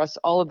didn't address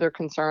all of their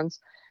concerns.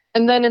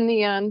 And then in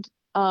the end,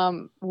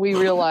 we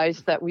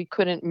realized that we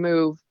couldn't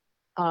move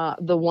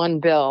the one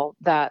bill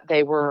that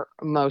they were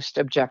most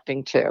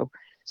objecting to.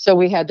 So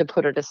we had to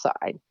put it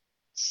aside.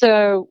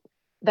 So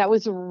that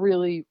was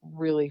really,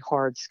 really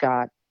hard,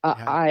 Scott.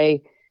 Yeah.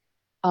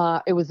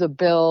 It was a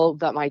bill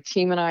that my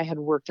team and I had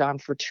worked on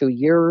for 2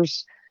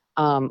 years.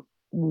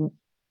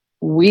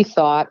 We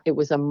thought it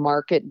was a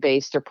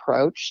market-based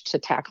approach to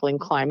tackling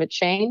climate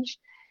change,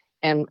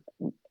 and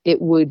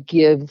it would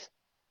give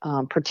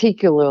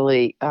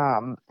particularly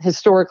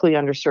historically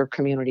underserved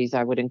communities.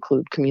 I would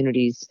include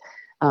communities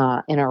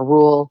in our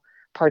rural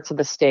parts of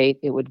the state.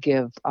 It would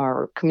give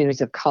our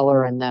communities of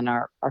color and then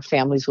our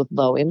families with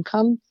low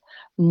income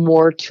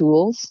more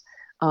tools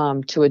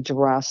to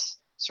address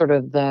sort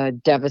of the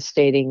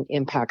devastating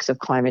impacts of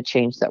climate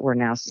change that we're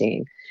now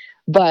seeing.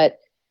 But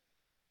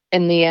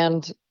in the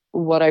end,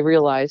 what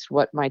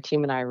my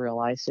team and I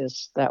realized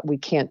is that we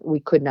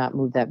could not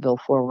move that bill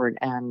forward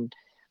and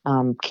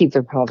keep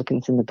the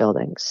Republicans in the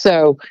building.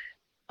 So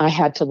I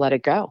had to let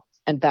it go.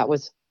 And that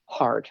was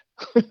hard.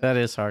 That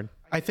is hard.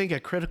 I think a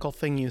critical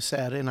thing you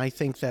said, and I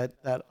think that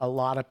a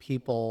lot of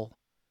people,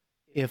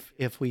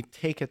 if we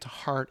take it to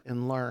heart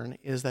and learn,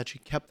 is that you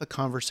kept the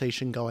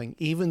conversation going,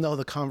 even though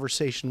the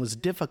conversation was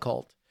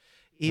difficult,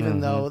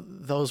 even though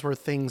those were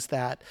things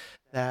that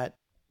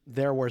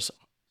there was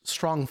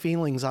strong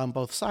feelings on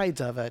both sides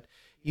of it.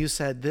 You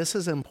said, this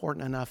is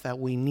important enough that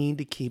we need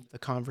to keep the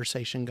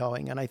conversation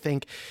going. And I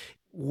think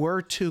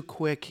we're too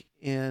quick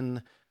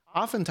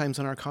oftentimes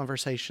in our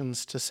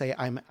conversations to say,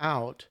 I'm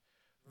out,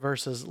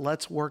 versus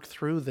let's work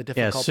through the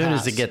difficult as soon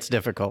as it gets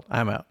difficult,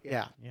 I'm out.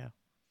 Yeah.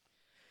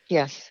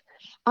 Yes.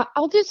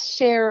 I'll just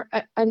share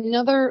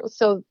another.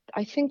 So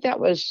I think that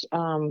was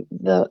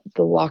the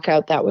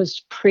walkout that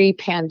was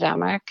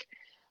pre-pandemic.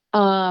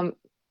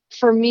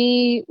 For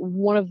me,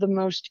 one of the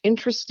most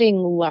interesting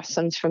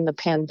lessons from the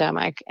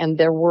pandemic, and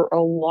there were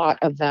a lot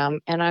of them,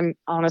 and I'm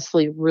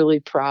honestly really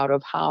proud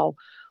of how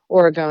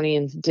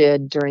Oregonians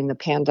did during the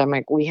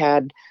pandemic. We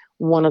had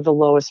one of the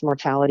lowest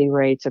mortality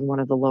rates and one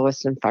of the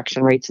lowest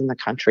infection rates in the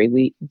country.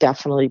 We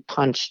definitely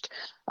punched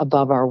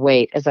above our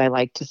weight, as I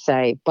like to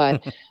say.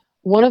 But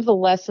one of the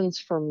lessons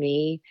for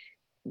me,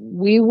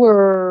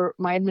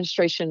 my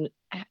administration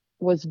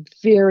was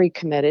very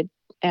committed,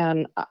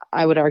 and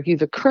I would argue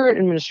the current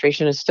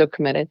administration is still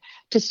committed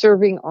to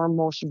serving our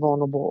most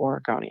vulnerable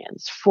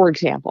Oregonians. For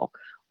example,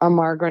 our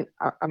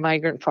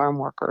migrant farm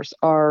workers,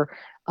 our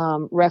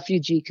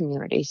refugee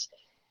communities.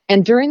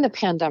 And during the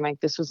pandemic,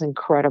 this was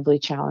incredibly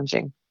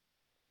challenging.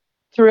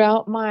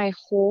 Throughout my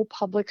whole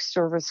public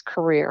service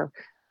career,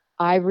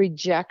 I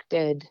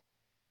rejected,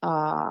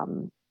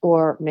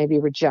 or maybe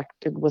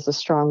rejected was a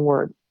strong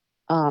word.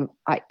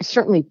 I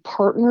certainly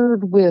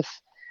partnered with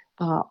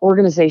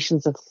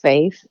organizations of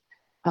faith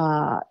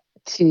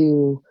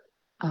to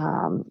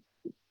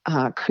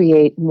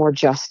create more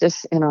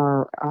justice in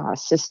our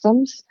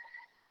systems.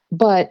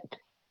 But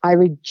I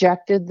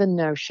rejected the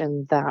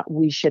notion that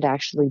we should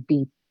actually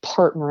be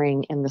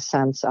partnering in the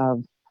sense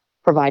of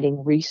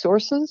providing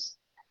resources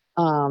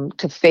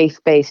to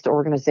faith-based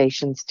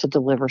organizations to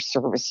deliver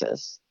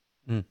services.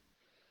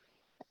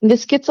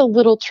 This gets a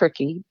little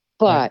tricky,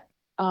 but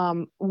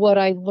what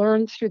I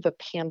learned through the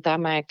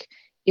pandemic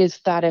is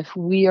that if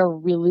we are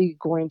really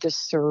going to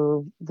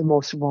serve the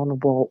most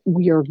vulnerable,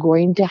 we are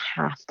going to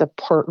have to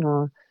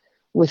partner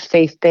with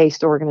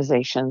faith-based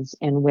organizations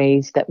in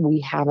ways that we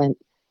haven't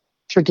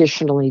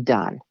traditionally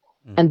done.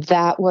 And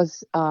that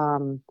was a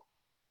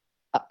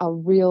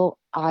real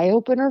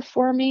eye-opener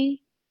for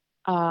me.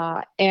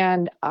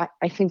 And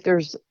I think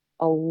there's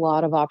a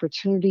lot of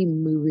opportunity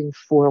moving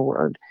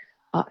forward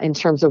in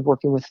terms of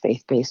working with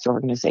faith-based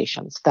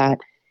organizations that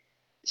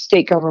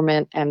state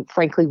government and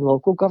frankly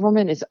local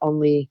government is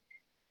only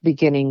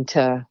beginning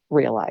to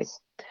realize.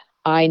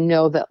 I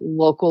know that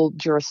local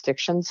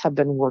jurisdictions have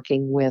been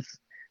working with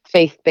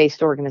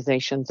faith-based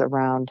organizations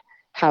around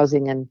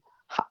housing and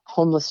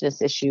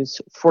homelessness issues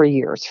for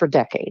years, for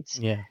decades.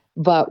 Yeah.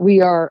 But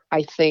we are,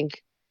 I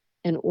think,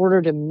 in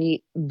order to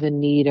meet the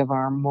need of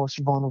our most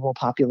vulnerable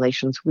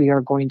populations, we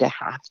are going to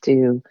have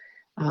to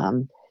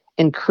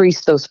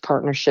increase those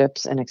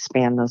partnerships and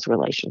expand those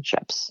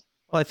relationships.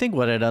 Well, I think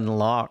what it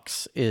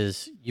unlocks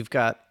is you've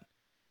got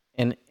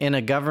in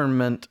a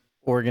government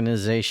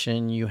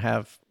organization, you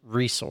have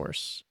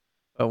resource.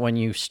 But when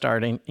you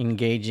start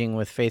engaging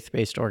with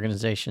faith-based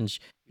organizations,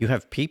 you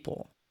have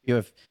people.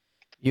 You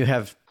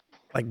have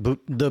like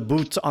the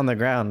boots on the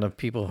ground of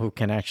people who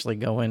can actually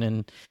go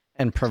in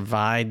and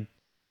provide,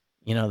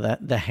 that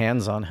the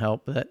hands-on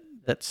help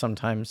that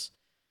sometimes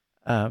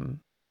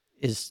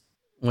is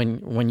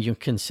when you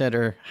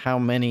consider how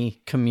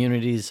many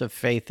communities of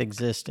faith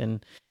exist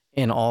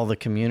in all the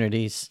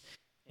communities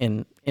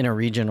in a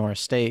region or a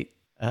state.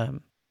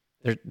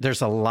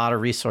 There's a lot of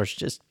resource,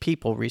 just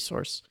people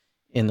resource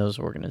in those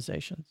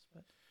organizations.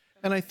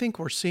 And I think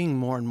we're seeing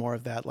more and more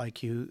of that,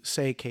 like you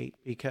say, Kate,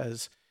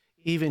 because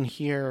even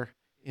here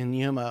in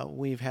Yuma,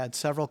 we've had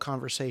several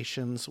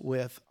conversations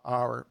with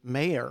our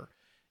mayor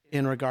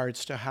in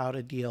regards to how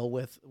to deal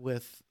with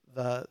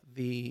the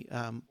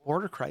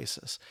border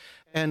crisis.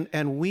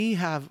 And we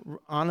have,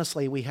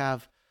 honestly,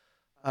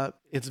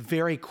 it's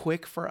very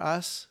quick for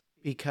us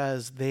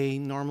because they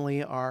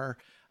normally are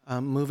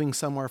moving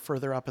somewhere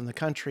further up in the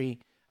country.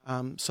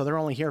 So they're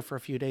only here for a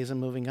few days and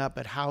moving up.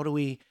 But how do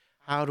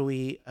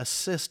we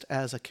assist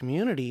as a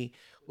community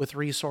with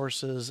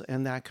resources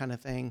and that kind of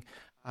thing?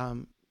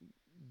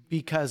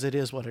 Because it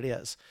is what it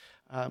is.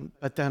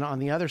 But then on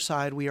the other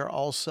side, we are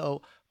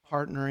also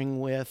partnering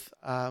with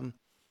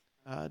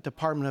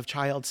Department of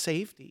Child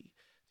Safety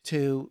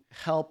to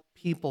help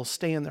people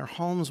stay in their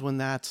homes when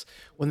that's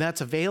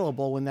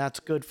available, when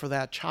that's good for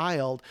that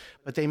child,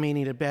 but they may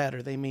need a bed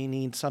or they may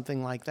need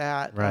something like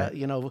that, right.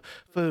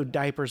 Food,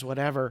 diapers,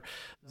 whatever.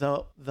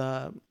 The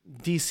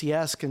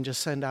DCS can just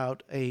send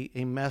out a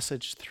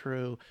message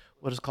through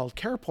what is called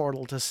Care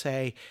Portal to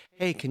say,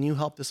 hey, can you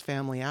help this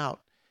family out?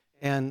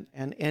 And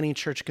any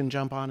church can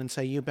jump on and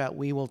say, you bet,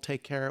 we will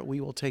take care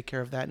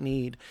of that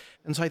need.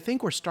 And so I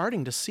think we're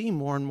starting to see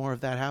more and more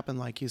of that happen,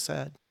 like you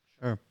said.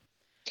 Sure.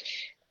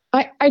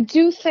 I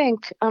do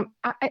think,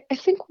 I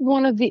think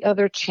one of the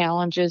other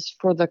challenges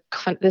for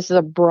this is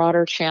a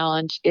broader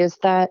challenge, is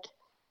that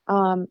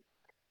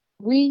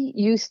we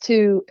used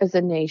to, as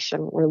a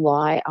nation,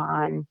 rely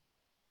on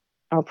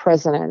our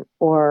president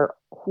or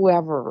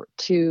whoever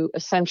to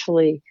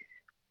essentially,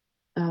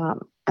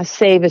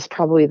 save is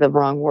probably the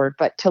wrong word,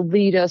 but to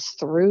lead us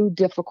through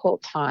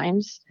difficult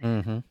times.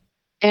 Mm-hmm.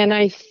 And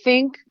I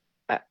think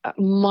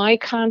my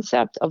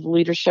concept of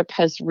leadership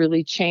has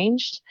really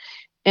changed.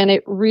 And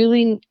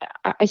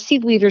I see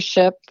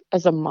leadership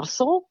as a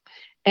muscle,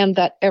 and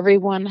that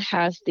everyone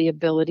has the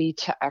ability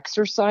to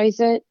exercise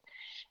it.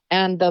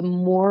 And the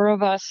more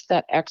of us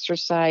that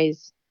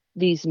exercise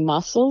these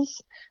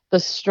muscles, the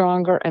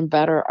stronger and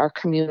better our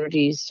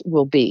communities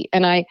will be.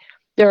 And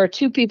there are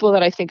two people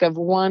that I think of.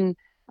 One,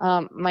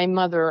 my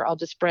mother, I'll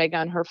just brag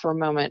on her for a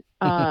moment.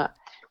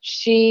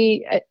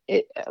 She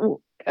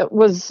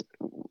is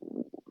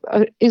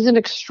an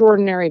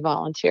extraordinary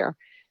volunteer.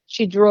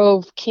 She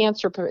drove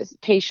cancer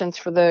patients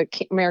for the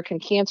American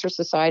Cancer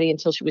Society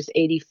until she was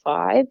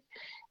 85.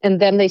 And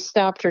then they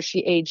stopped her. She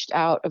aged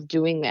out of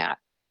doing that.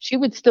 She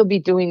would still be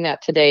doing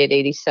that today at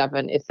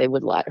 87 if they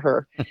would let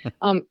her.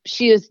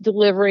 She is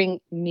delivering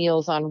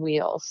Meals on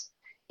Wheels.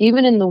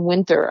 Even in the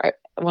winter,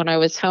 when I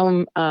was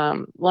home,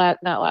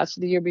 the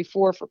year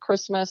before for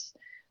Christmas,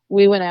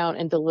 we went out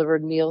and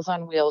delivered Meals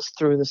on Wheels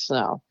through the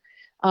snow.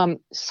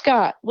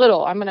 Scott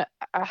Little, I'm going to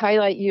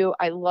highlight you.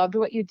 I loved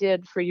what you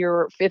did for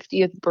your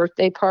 50th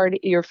birthday party,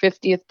 your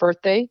 50th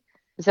birthday.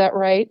 Is that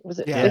right? Was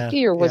it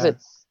 50 or was it?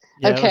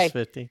 Yeah, okay. It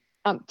was 50.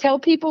 Tell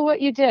people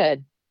what you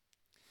did.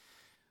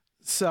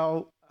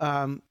 So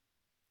I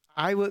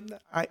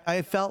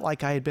felt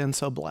like I had been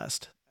so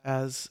blessed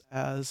as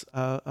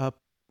a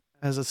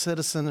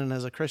citizen and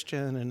as a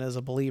Christian and as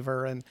a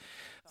believer, and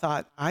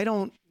thought,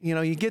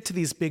 you get to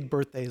these big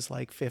birthdays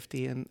like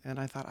 50, and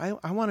I thought,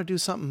 I want to do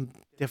something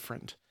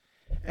different.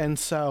 And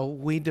so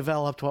we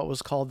developed what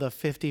was called the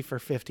 50 for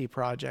 50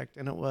 project.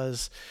 And it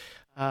was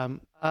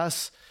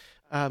us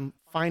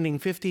finding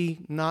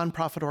 50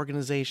 nonprofit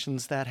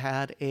organizations that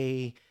had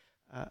a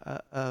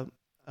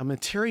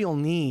material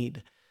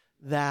need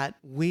that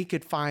we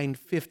could find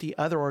 50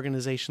 other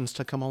organizations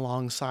to come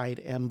alongside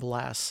and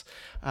bless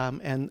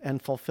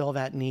and fulfill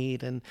that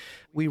need. And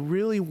we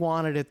really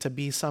wanted it to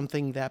be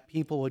something that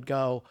people would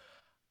go,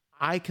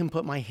 I can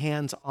put my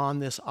hands on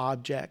this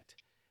object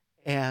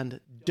and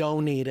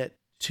donate it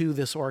to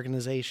this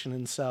organization.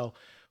 And so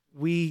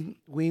we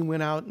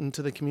went out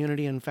into the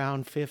community and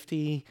found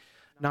 50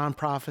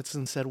 nonprofits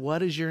and said,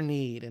 what is your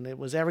need? And it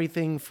was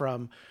everything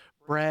from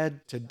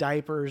bread to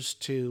diapers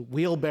to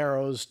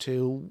wheelbarrows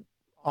to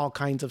all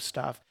kinds of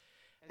stuff.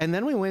 And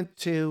then we went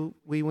to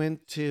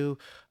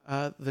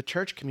the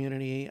church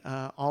community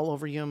all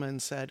over Yuma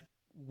and said,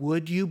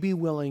 would you be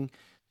willing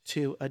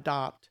to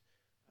adopt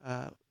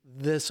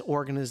this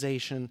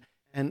organization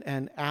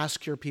and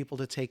ask your people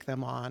to take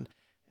them on?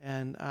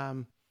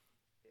 And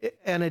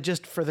it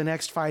just, for the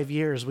next 5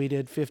 years, we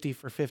did 50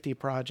 for 50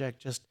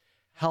 project, just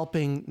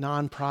helping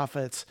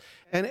nonprofits.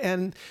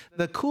 And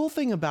the cool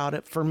thing about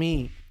it for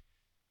me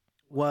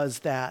was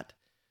that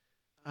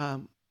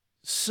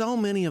so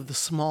many of the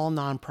small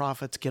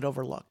nonprofits get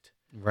overlooked.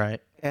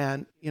 Right.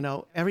 And,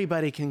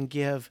 everybody can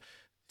give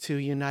to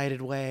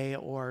United Way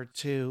or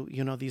to,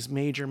 these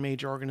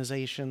major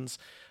organizations.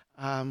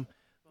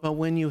 But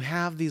when you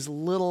have these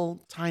little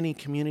tiny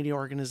community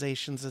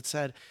organizations that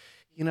said,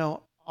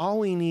 all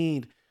we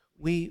need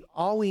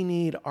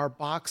are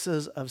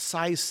boxes of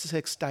size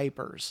 6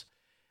 diapers.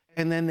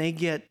 And then they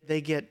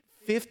get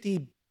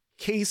 50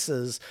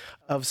 cases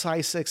of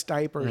size 6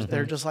 diapers. Mm-hmm.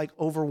 They're just like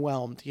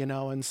overwhelmed,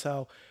 And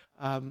so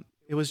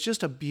it was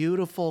just a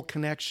beautiful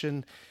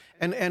connection.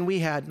 And we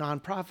had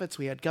nonprofits,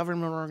 we had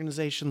government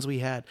organizations, we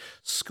had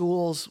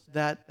schools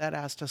that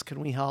asked us,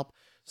 can we help?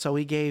 So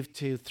we gave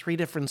to 3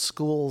 different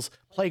schools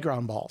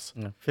playground balls.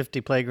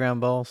 50 playground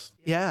balls.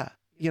 Yeah.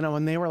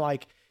 And they were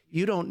like,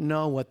 you don't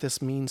know what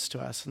this means to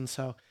us. And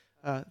so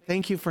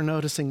thank you for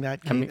noticing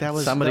that, Kate.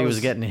 Somebody was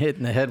getting hit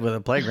in the head with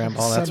a playground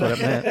ball. That's what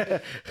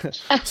it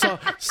meant.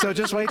 So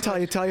just wait till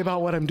I tell you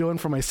about what I'm doing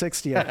for my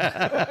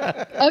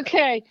 60th.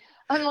 Okay.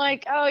 I'm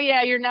like, oh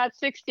yeah, you're not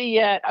 60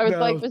 yet. I was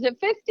like, was it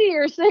 50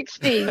 or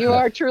 60? You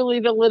are truly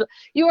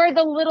you are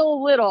the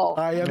little.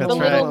 I am the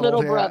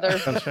little brother.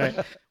 That's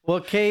right.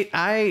 Well, Kate,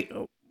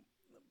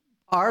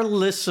 our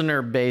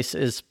listener base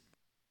is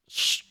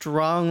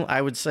strong.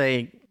 I would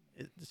say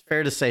it's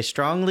fair to say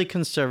strongly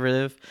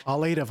conservative.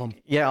 All 8 of them.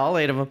 Yeah, all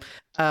 8 of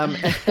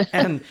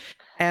them.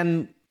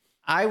 And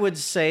I would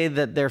say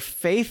that their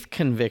faith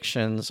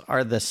convictions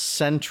are the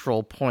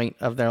central point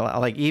of their life,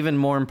 like even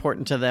more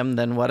important to them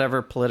than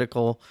whatever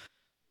political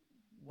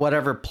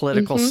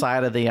mm-hmm.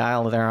 side of the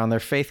aisle they're on. Their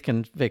faith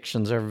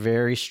convictions are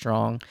very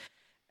strong.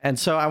 And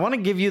so I want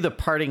to give you the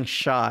parting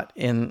shot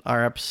in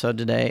our episode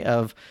today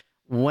of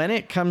when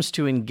it comes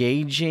to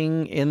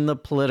engaging in the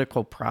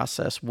political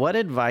process, what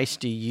advice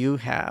do you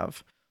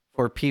have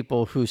for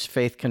people whose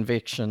faith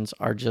convictions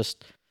are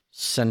just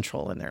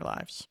central in their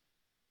lives?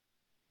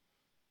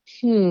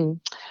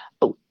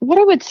 What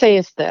I would say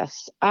is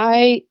this.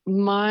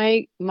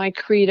 My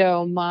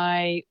credo,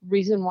 my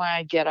reason why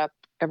I get up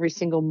every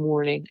single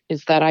morning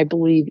is that I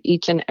believe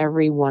each and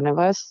every one of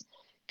us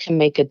can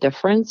make a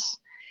difference.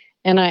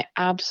 And I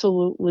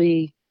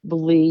absolutely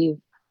believe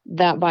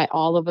that by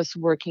all of us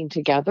working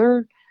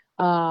together,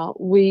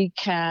 we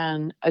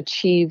can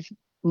achieve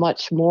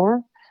much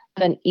more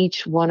than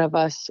each one of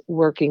us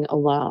working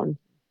alone.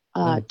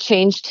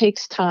 Change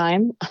takes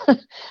time.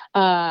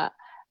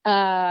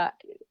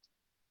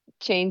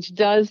 Change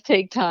does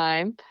take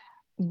time,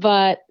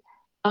 but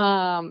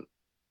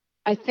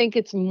I think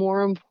it's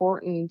more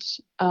important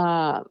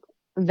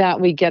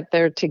that we get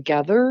there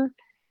together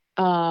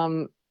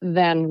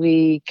than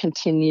we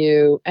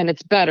continue, and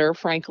it's better,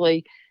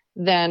 frankly,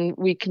 than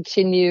we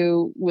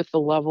continue with the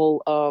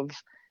level of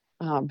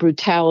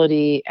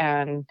brutality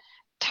and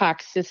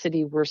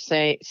toxicity we're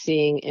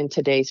seeing in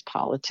today's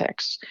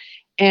politics.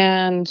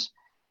 And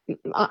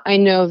I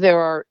know there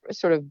are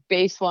sort of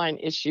baseline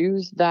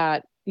issues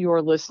that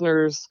your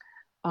listeners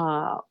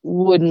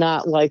would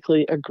not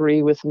likely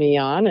agree with me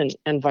on,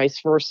 and vice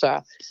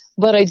versa.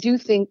 But I do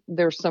think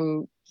there's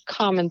some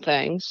common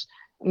things,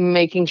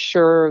 making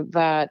sure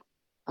that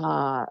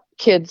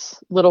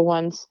kids, little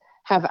ones,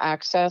 have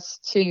access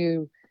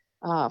to,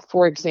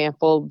 for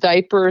example,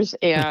 diapers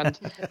and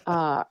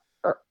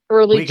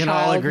early we can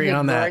all agree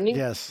on learning. That.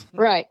 Yes.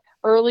 Right.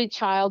 Early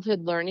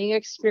childhood learning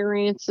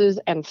experiences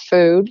and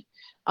food.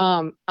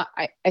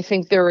 I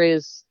think there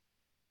is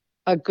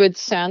a good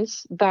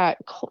sense that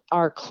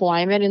our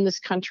climate in this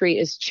country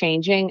is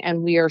changing,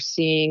 and we are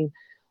seeing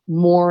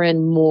more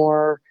and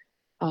more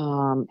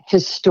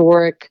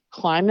historic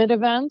climate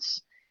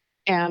events.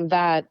 And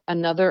that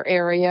another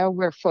area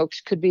where folks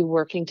could be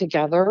working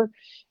together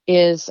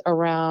is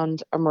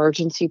around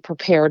emergency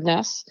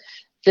preparedness.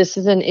 This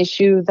is an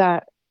issue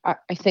that I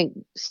think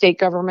state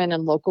government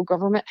and local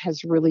government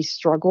has really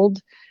struggled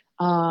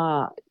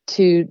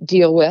to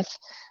deal with.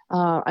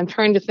 I'm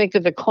trying to think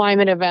of the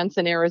climate events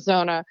in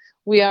Arizona.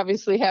 We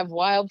obviously have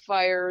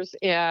wildfires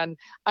and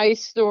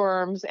ice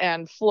storms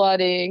and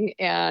flooding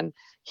and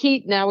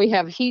heat. Now we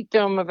have heat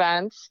dome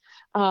events.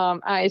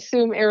 I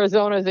assume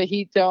Arizona is a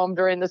heat dome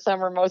during the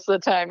summer most of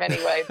the time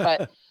anyway.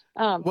 But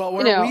well,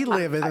 where we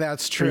live,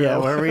 that's true. Yeah,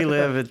 where we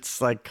live,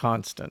 it's like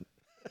constant,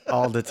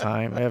 all the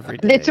time, every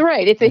day. That's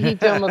right. It's a heat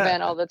dome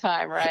event all the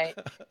time, right?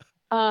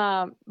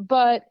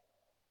 But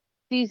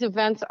these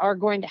events are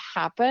going to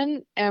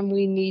happen, and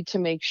we need to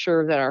make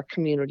sure that our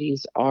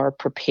communities are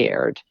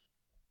prepared.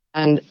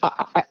 And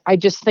I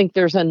just think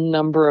there's a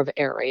number of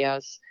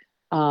areas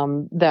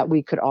that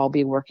we could all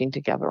be working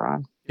together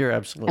on. You're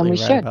absolutely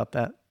right about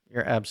that.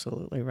 You're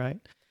absolutely right.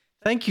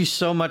 Thank you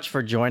so much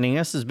for joining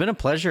us. It's been a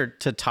pleasure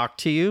to talk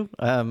to you.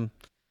 And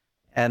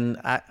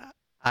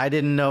I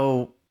didn't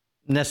know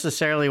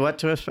necessarily what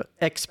to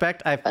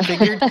expect. I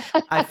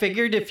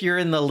figured if you're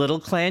in the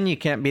little clan, you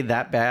can't be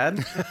that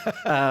bad.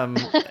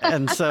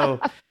 And so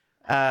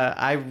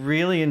I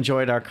really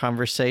enjoyed our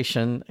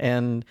conversation.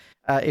 And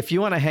if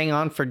you want to hang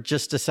on for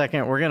just a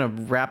second, we're going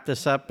to wrap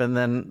this up, and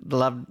then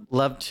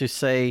love to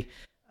say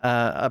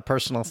a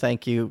personal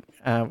thank you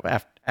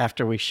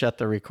after we shut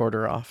the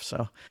recorder off.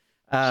 So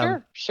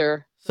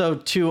sure. So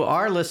to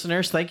our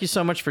listeners, thank you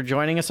so much for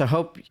joining us. I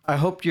hope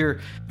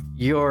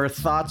your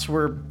thoughts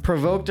were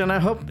provoked, and I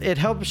hope it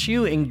helps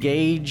you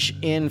engage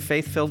in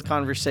faith-filled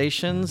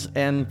conversations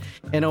and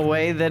in a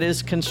way that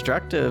is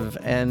constructive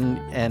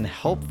and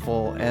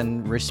helpful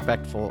and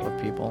respectful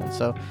of people. And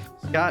so,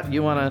 Scott,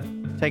 you want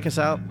to take us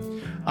out?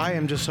 I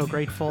am just so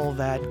grateful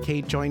that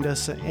Kate joined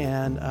us,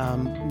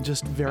 and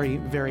just very,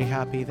 very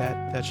happy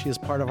that she is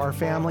part of our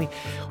family.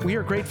 We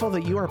are grateful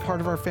that you are part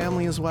of our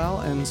family as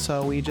well. And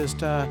so we just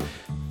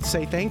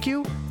say thank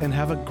you and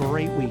have a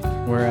great week.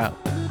 We're out.